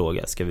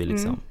fråga, ska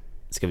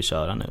vi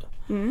köra nu?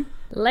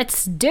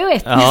 Let's do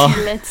it! Ja.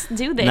 Let's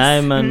do this.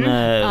 Nej,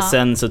 men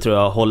sen så tror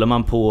jag, håller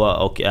man på,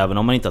 och även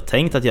om man inte har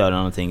tänkt att göra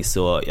någonting,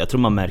 så jag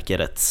tror man märker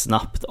rätt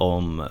snabbt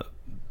om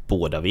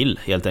båda vill,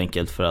 helt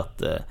enkelt, för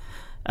att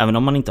även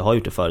om man inte har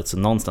gjort det förut, så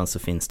någonstans så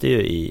finns det ju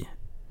i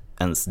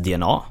ens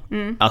DNA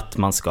att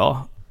man ska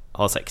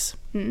ha sex.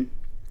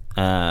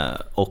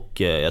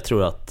 Och jag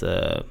tror att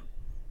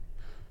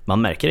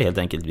man märker det helt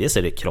enkelt. Vi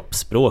ser det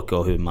kroppsspråk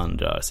och hur man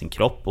rör sin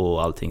kropp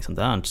och allting sånt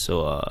där.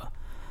 Så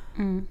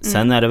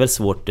sen är det väl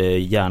svårt,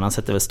 hjärnan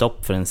sätter väl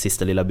stopp för den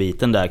sista lilla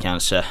biten där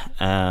kanske.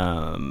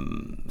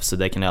 Så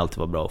det kan det alltid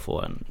vara bra att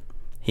få en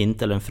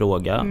hint eller en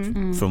fråga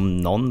från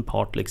någon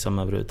part liksom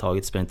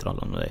överhuvudtaget. Spelar inte roll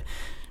om det är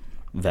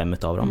vem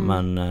utav dem,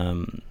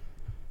 men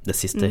det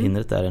sista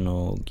hindret är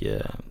nog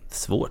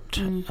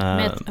svårt.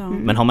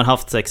 Men har man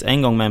haft sex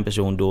en gång med en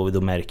person,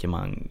 då märker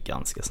man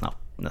ganska snabbt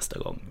nästa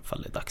gång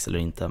ifall det är dags eller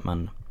inte.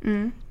 Men...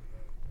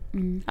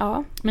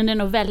 Ja. Men det är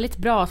nog väldigt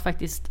bra att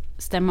faktiskt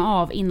stämma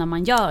av innan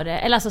man gör det.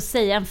 Eller alltså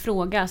säga en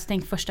fråga,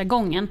 tänk första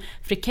gången.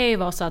 För det kan ju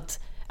vara så att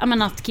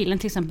killen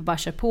till exempel bara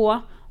kör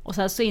på och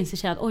så inser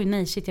sig att oj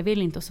nej shit jag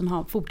vill inte, och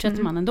sen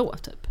fortsätter man ändå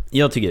typ.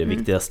 Jag tycker det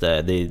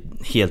viktigaste, det är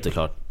helt och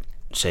klart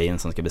tjejen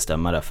som ska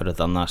bestämma det, för att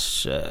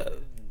annars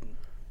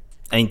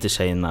är inte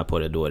tjejen med på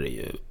det, då är det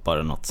ju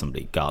bara något som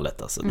blir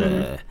galet alltså.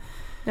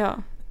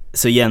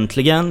 Så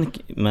egentligen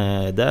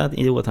med det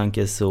i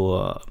åtanke,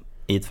 så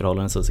i ett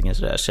förhållande så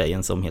kanske det är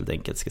tjejen som helt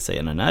enkelt ska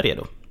säga när den är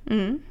redo.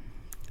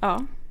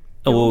 Ja.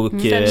 Och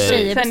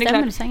tjejer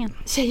bestämmer i sängen.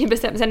 Tjejer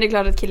bestämmer. Sen är det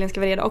klart att killen ska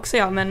vara redo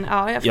också, men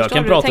jag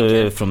kan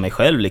prata från mig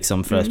själv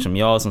liksom, för eftersom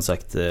jag som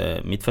sagt,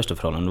 mitt första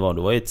förhållande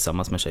då var jag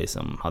tillsammans med en tjej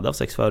som hade haft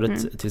sex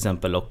förut till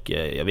exempel, och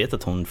jag vet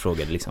att hon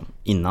frågade liksom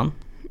innan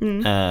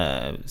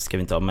ska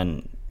vi inte ha,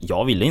 men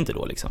jag ville inte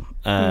då liksom.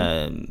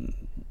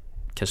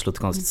 Kanske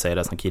låter konstigt att säga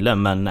det som kille,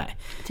 men nej.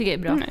 Tycker jag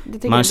är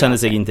bra. Man känner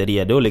sig inte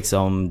redo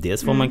liksom.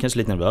 Dels var man kanske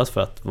lite nervös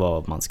för att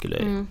vad man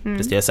skulle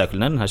prestera, särskilt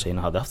när den här tjejen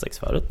hade haft sex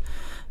förut.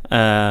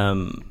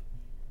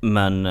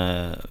 Men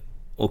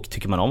och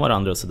tycker man om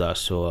varandra och sådär,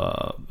 så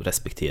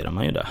respekterar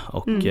man ju det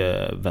och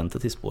väntar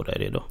tills båda är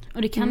redo.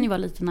 Och det kan ju vara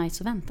lite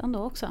nice att vänta ändå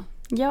också.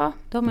 Ja,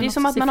 det är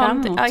som att man har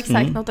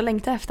något att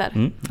längta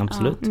efter.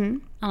 Absolut.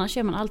 Annars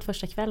gör man allt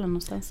första kvällen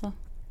och sen så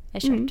är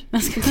kört.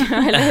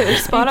 Eller hur?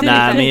 Spara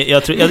nej,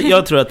 men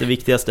jag tror att det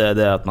viktigaste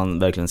är att man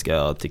verkligen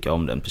ska tycka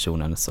om den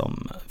personen,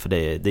 för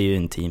det är ju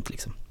intimt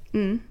liksom.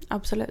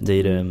 Absolut. Det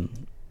är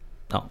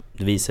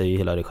det visar ju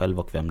hela dig själv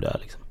och vem det är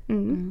liksom.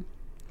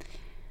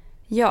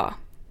 Ja,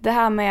 det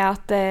här med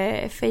att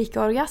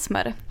fejka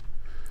orgasmer.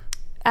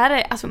 Är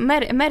det alltså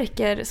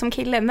märker som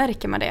kille,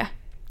 märker man det?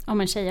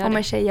 Om en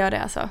tjej gör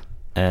det alltså.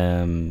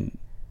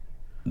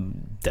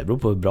 Det beror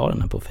på hur bra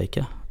den är på att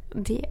fejka.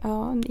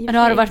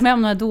 Har du varit med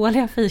om några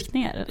dåliga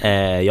fejkningar?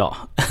 Ja.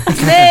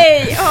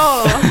 Nej!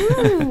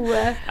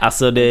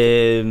 Alltså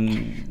det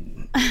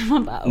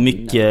man bara,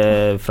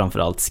 mycket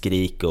framförallt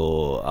skrik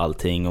och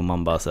allting, och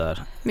man bara så här,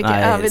 mycket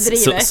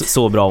överdrivet.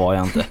 Så bra var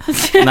jag inte.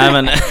 Nej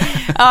men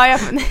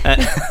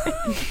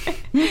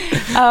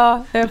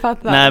jag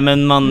fattar. Nej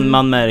men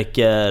man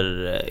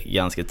märker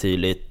ganska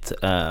tydligt,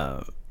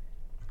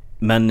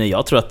 men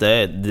jag tror att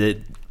det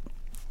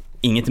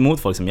inget emot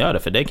folk som gör det,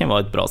 för det kan vara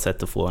ett bra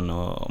sätt att få en,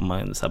 och om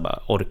man så här bara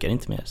orkar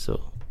inte mer,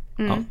 så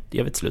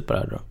jag vet slut på det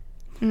här då.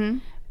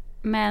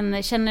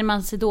 Men känner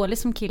man sig dålig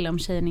som kille om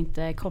tjejen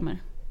inte kommer?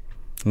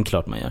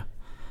 Klart man gör.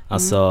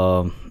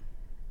 Alltså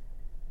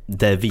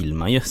det vill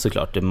man ju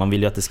såklart. Man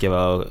vill ju att det ska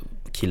vara,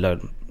 killar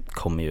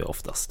kommer ju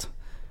oftast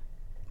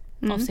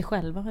av sig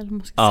själva, eller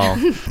måste ja,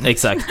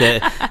 exakt.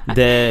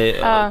 Det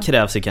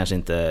krävs ju kanske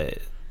inte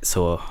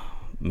så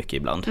mycket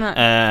ibland.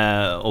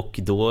 Och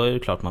då är det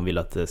klart man vill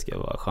att det ska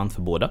vara skönt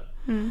för båda.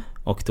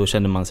 Och då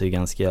känner man sig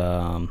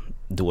ganska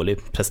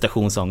dålig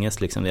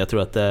prestationsångest liksom. Jag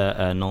tror att det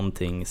är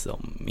någonting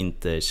som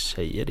inte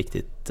tjejer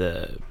riktigt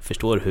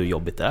förstår, hur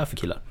jobbigt det är för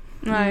killar.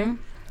 Nej.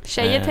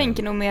 Tjejer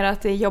tänker nog mer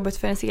att det är jobbigt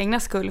för ens egna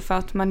skull, för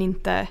att man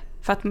inte,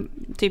 för att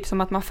typ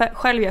som att man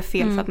själv gör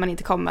fel för att man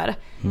inte kommer.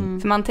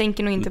 För man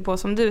tänker nog inte på,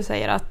 som du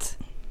säger, att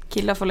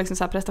killar får liksom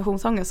så här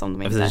prestationsångest om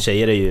de inte.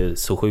 Tjejer är ju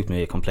så sjukt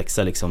mycket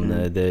komplexa liksom.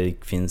 Det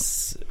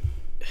finns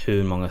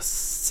hur många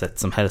sätt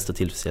som helst att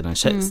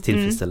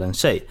tillfredsställa en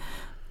tjej.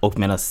 Och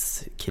medan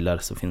killar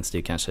så finns det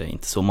ju kanske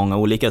inte så många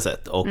olika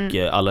sätt. Och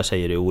alla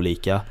tjejer är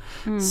olika.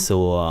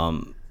 Så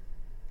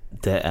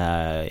det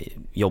är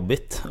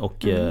jobbigt.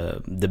 Och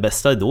det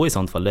bästa då i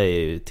sånt fall, det är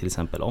ju till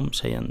exempel om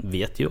tjejen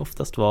vet ju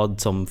oftast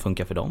vad som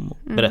funkar för dem och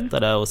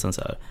berättar det, och sen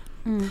så här.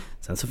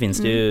 Sen så finns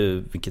det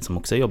ju, vilket som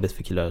också är jobbigt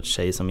för killar,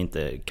 tjejer som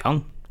inte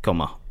kan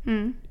komma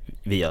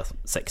via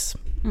sex.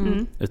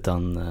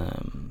 Utan,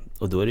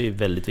 och då är det ju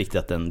väldigt viktigt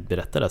att den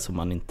berättar det, så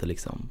man inte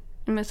liksom...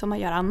 Men som man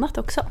gör annat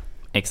också.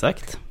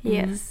 Exakt.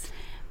 Yes.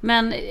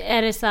 Men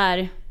är det så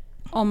här,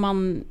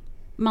 om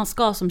man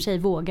ska som tjej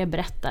våga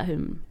berätta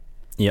hur...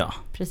 Ja,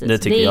 precis. Det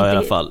tycker jag i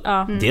alla fall.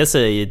 Dels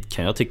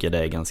kan jag tycka det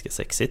är ganska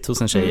sexigt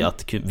hos en tjej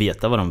att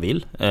veta vad de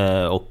vill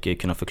och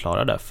kunna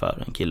förklara det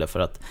för en kille. För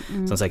att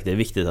som sagt, det är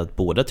viktigt att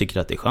båda tycker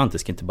att det är skönt. Det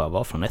ska inte bara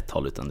vara från ett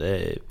håll, utan det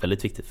är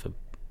väldigt viktigt för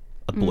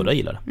att båda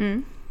gillar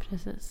det.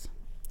 Precis.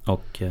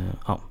 Och,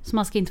 så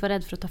man ska inte vara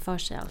rädd för att ta för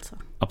sig alltså?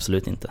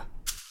 Absolut inte.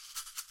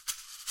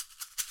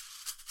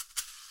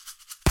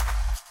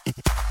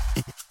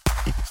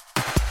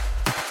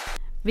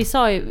 Vi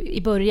sa ju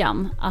i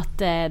början att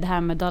det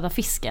här med döda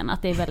fisken,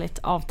 att det är väldigt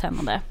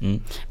avtändande.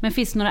 Men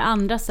finns det några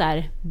andra så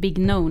här big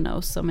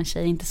no-nos som en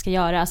tjej inte ska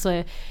göra? Alltså,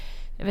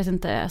 jag vet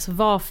inte, alltså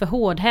var för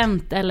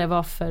hårdhänt eller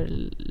var för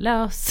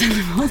lös.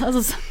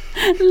 Alltså,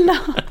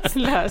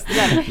 lös.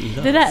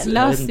 Det där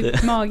lös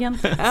i magen.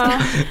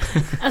 Ja.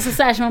 Alltså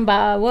så här som man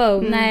bara,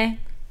 wow,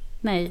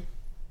 nej.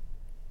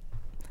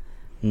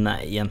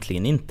 Nej,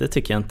 egentligen inte,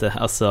 tycker jag inte.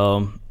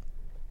 Alltså...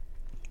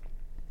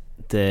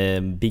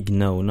 Det big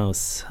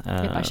no-nos. Det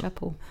är bara kör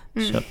på.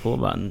 Kör på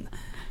bara.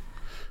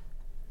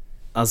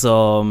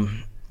 Alltså...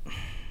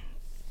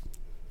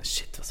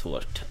 Shit, vad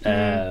svårt.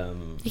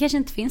 Det kanske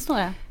inte finns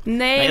några.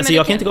 Nej, alltså,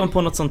 jag kan inte komma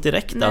på något sånt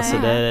direkt. Nej. Alltså,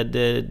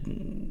 det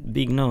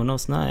big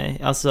no-nos,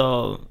 nej.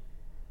 Alltså...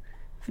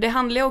 För det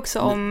handlar ju också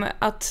om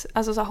att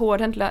alltså, så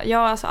hårdhänt,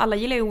 alltså alla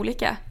gillar ju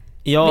olika.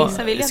 Ja,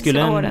 Vissa vill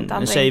skulle hårdhänt,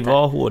 en tjej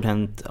vara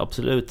hårdhänt,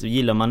 absolut.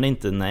 Gillar man det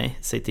inte, nej,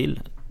 säg till.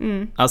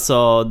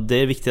 Alltså,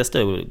 det viktigaste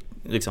är att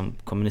liksom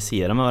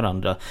kommunicera med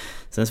varandra.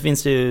 Sen så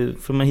finns det ju,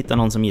 får man hitta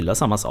någon som gillar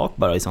samma sak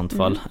bara i sånt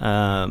fall.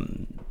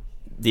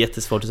 Det är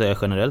jättesvårt att säga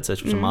generellt sett,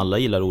 eftersom alla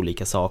gillar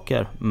olika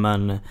saker.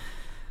 Men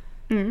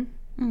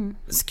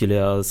skulle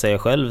jag säga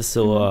själv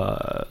så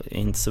är jag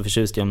inte så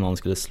förtjust om någon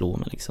skulle slå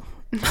mig liksom.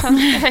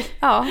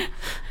 Ja,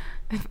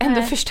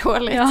 ändå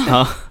förståeligt.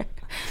 Ja.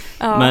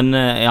 Ja. Men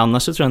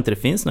annars så tror jag inte det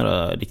finns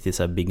några riktigt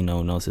så här big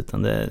no-nos,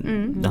 utan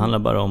det handlar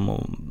bara om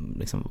att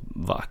liksom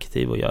vara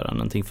aktiv och göra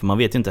någonting. För man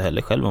vet ju inte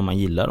heller själv om man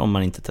gillar om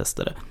man inte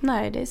testar det.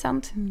 Nej, det är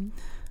sant.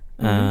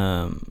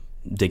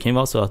 Det kan ju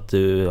vara så att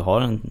du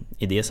har en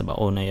idé som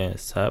bara, nej,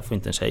 så här får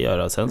inte en tjej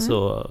göra. Sen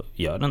så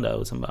gör den det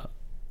och sen bara,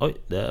 oj,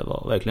 det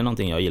var verkligen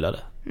någonting jag gillade.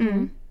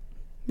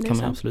 Det kan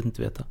man absolut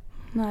inte veta.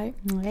 Nej.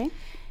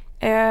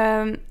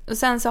 Och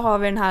sen så har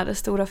vi den här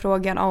stora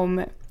frågan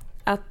om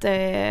att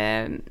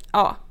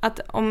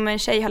om en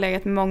tjej har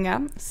legat med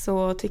många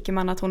så tycker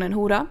man att hon är en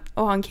hora,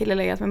 och har en kille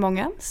legat med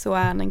många så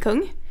är han en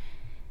kung.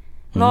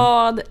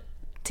 Vad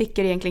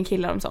tycker egentligen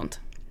killar om sånt?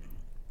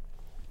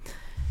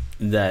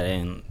 Det är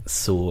en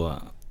så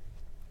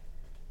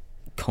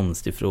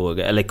konstig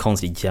fråga, eller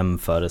konstig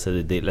jämförelse.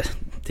 Det är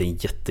en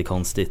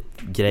jättekonstig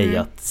grej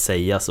att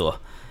säga så.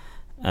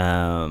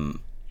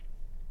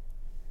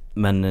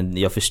 Men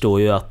jag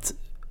förstår ju att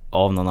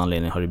av någon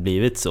anledning har det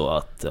blivit så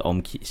att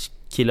om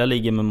killar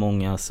ligger med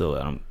många så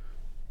är de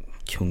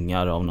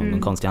kungar av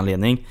någon konstig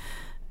anledning.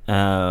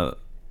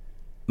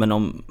 Men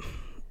om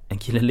en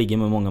kille ligger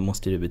med många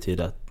måste det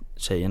betyda att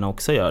tjejerna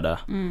också gör det.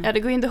 Ja, det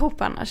går inte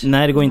ihop annars.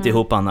 Nej, det går inte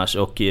ihop annars.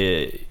 Och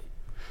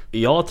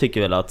jag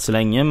tycker väl att så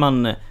länge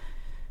man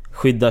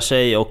skyddar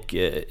sig och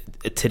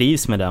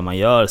trivs med det man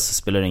gör, så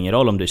spelar det ingen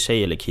roll om du är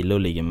tjej eller kille och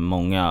ligger med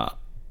många.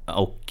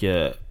 Och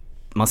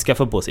man ska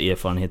få på sig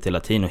erfarenhet hela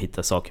tiden och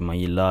hitta saker man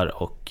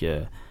gillar. Och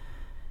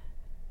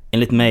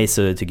enligt mig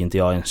så tycker inte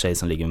jag en tjej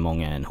som ligger med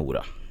många är en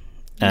hora.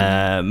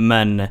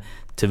 Men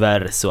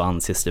tyvärr så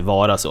anses det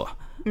vara så.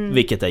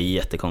 Vilket är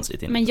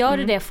jättekonstigt. Men gör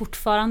du det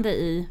fortfarande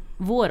i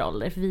vår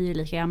ålder, för vi är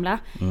lika gamla,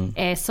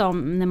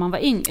 som när man var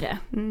yngre?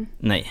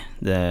 Nej,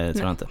 det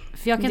tror jag inte.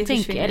 För jag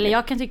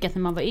kan tycka att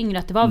när man var yngre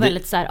att det var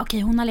väldigt så här,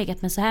 okej, hon har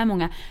legat med så här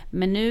många,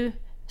 men nu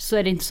så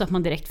är det inte så att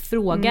man direkt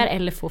frågar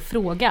eller får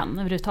frågan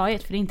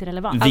överhuvudtaget, för det är inte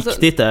relevant.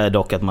 Viktigt är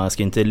dock att man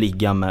ska inte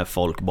ligga med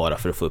folk bara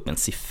för att få upp en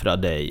siffra.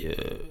 Det är ju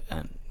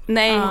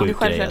en sjuk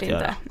grej att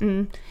göra.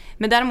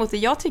 Men däremot,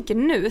 jag tycker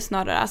nu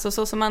snarare, alltså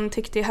så som man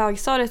tyckte i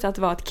högstadiet att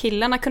det var att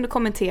killarna kunde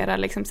kommentera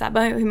liksom så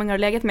här, hur många har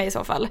legat med i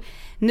så fall.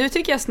 Nu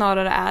tycker jag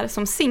snarare är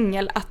som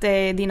singel att det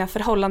är dina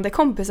förhållande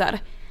kompisar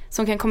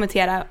som kan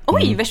kommentera,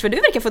 oj, värst vad du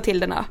verkar få till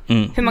den då.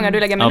 Hur många du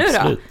lägger med nu då?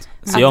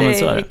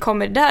 Att det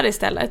kommer där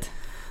istället.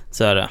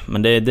 Så är det.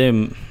 Men det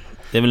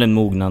är väl en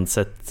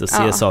mognadssätt att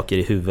se saker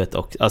i huvudet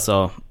och,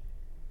 alltså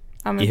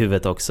i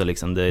huvudet också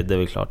liksom. Det är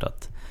väl klart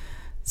att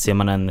ser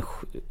man en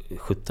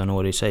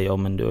 17-årig tjej,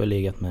 men du har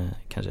legat med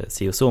kanske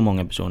si och så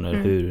många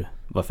personer,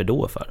 varför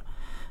då för?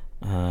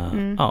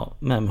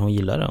 Men hon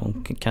gillar det.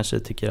 Hon kanske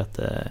tycker att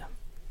det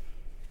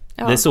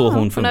är så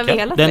hon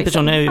funkar. Den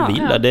personen är ju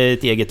vill. Det är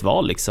ett eget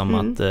val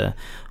liksom.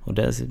 Och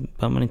det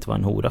behöver man inte vara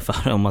en hora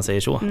för, om man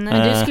säger så.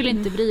 Men du skulle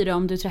inte bry dig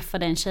om du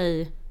träffade en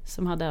tjej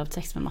som hade haft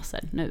sex med massor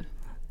nu?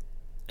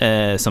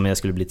 Som jag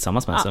skulle bli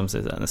tillsammans med,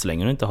 så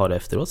länge du inte har det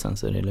efteråt sen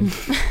så är det lugnt.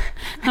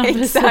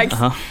 Exakt.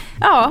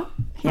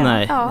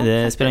 Nej,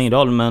 det spelar ingen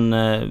roll, men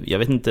jag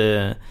vet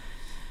inte.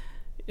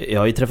 Jag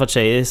har ju träffat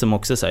tjejer som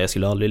också säger jag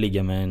skulle aldrig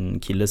ligga med en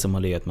kille som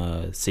har legat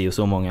med si och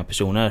så många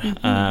personer.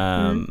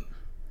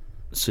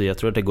 Så jag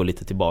tror att det går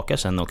lite tillbaka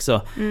sen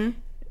också.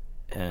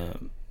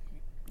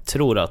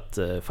 Tror att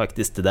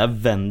faktiskt det där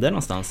vänder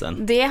någonstans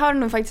sen. Det har du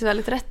nog faktiskt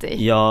väldigt rätt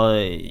i.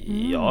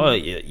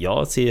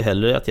 Jag ser ju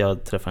hellre att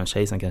jag träffar en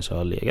tjej som kanske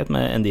har legat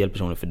med en del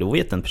personer, för då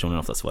vet den personen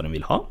oftast vad den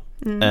vill ha.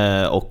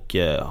 Och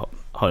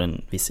har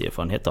en viss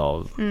erfarenhet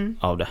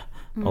av det.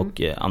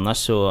 Och annars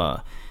så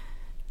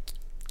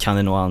kan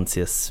det nog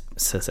anses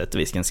sätt och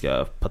vis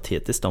ganska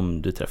patetiskt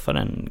om du träffar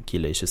en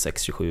kille i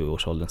 26-27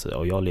 års åldern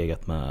och jag har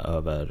legat med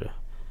över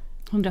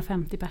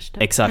 150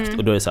 personer. Exakt,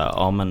 och då är det så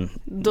här, men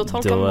då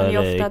tolkar man ju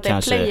ofta att det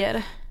är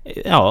player.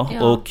 Ja,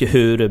 och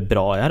hur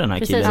bra är den här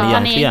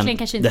killen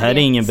egentligen? Det här är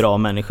ingen bra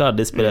människa,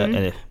 det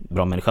spelar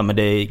bra människa, men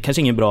det är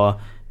kanske ingen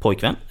bra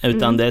pojkvän,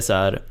 utan det är så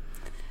här.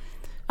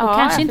 Och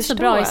kanske inte så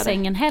bra i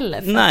sängen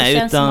heller, för nej, det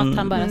känns som att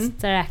han bara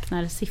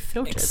räknar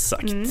siffror typ.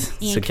 Exakt.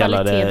 Så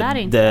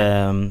kallade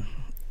det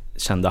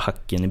kända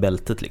hacken i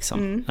bältet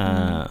liksom.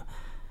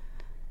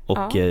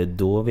 Och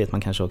då vet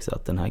man kanske också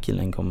att den här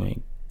killen kommer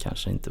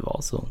kanske inte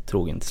vara så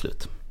trogen till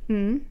slut.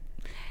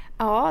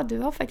 Ja, du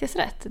har faktiskt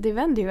rätt. Det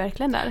vänder ju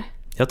verkligen där.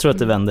 Jag tror att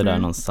det vänder där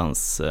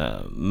någonstans,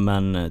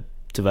 men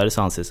tyvärr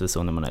så anses det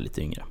så när man är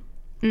lite yngre.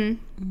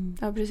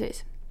 Ja,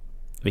 precis.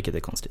 Vilket är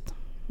konstigt.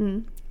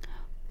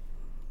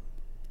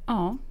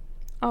 Ja.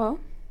 Ja.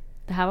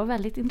 Det här var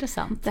väldigt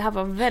intressant. Det här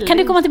var väldigt... Kan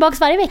du komma tillbaka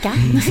varje vecka?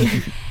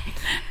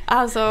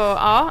 Alltså,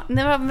 ja.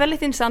 Det var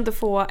väldigt intressant att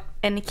få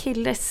en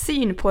killes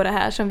syn på det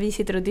här som vi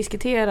sitter och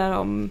diskuterar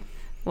om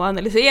och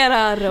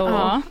analyserar.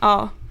 Och,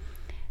 ja.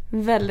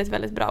 Väldigt,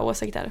 väldigt bra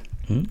åsikter.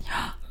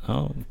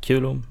 Ja,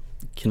 kul att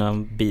kunna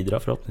bidra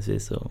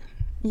förhoppningsvis och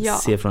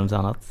se från ett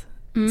annat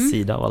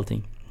sida av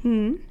allting.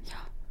 Ja,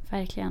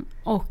 verkligen.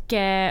 Och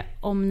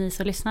om ni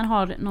som lyssnar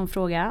har någon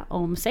fråga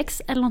om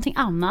sex eller någonting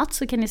annat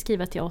så kan ni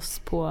skriva till oss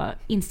på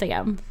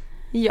Instagram.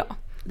 Ja.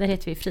 Där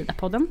heter vi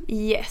Fridapodden.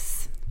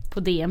 Yes. På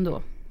DM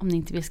då, om ni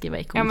inte vill skriva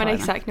i kommentarerna. Ja,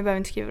 men exakt. Ni behöver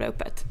inte skriva det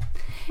öppet.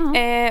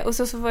 Och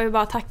så får vi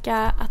bara tacka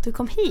att du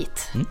kom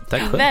hit.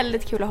 Tack själv.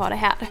 Väldigt kul att ha det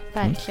här.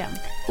 Verkligen.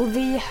 Och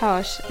vi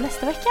hörs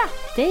nästa vecka.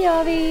 Det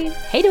gör vi.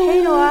 Hej då!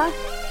 Hej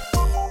då!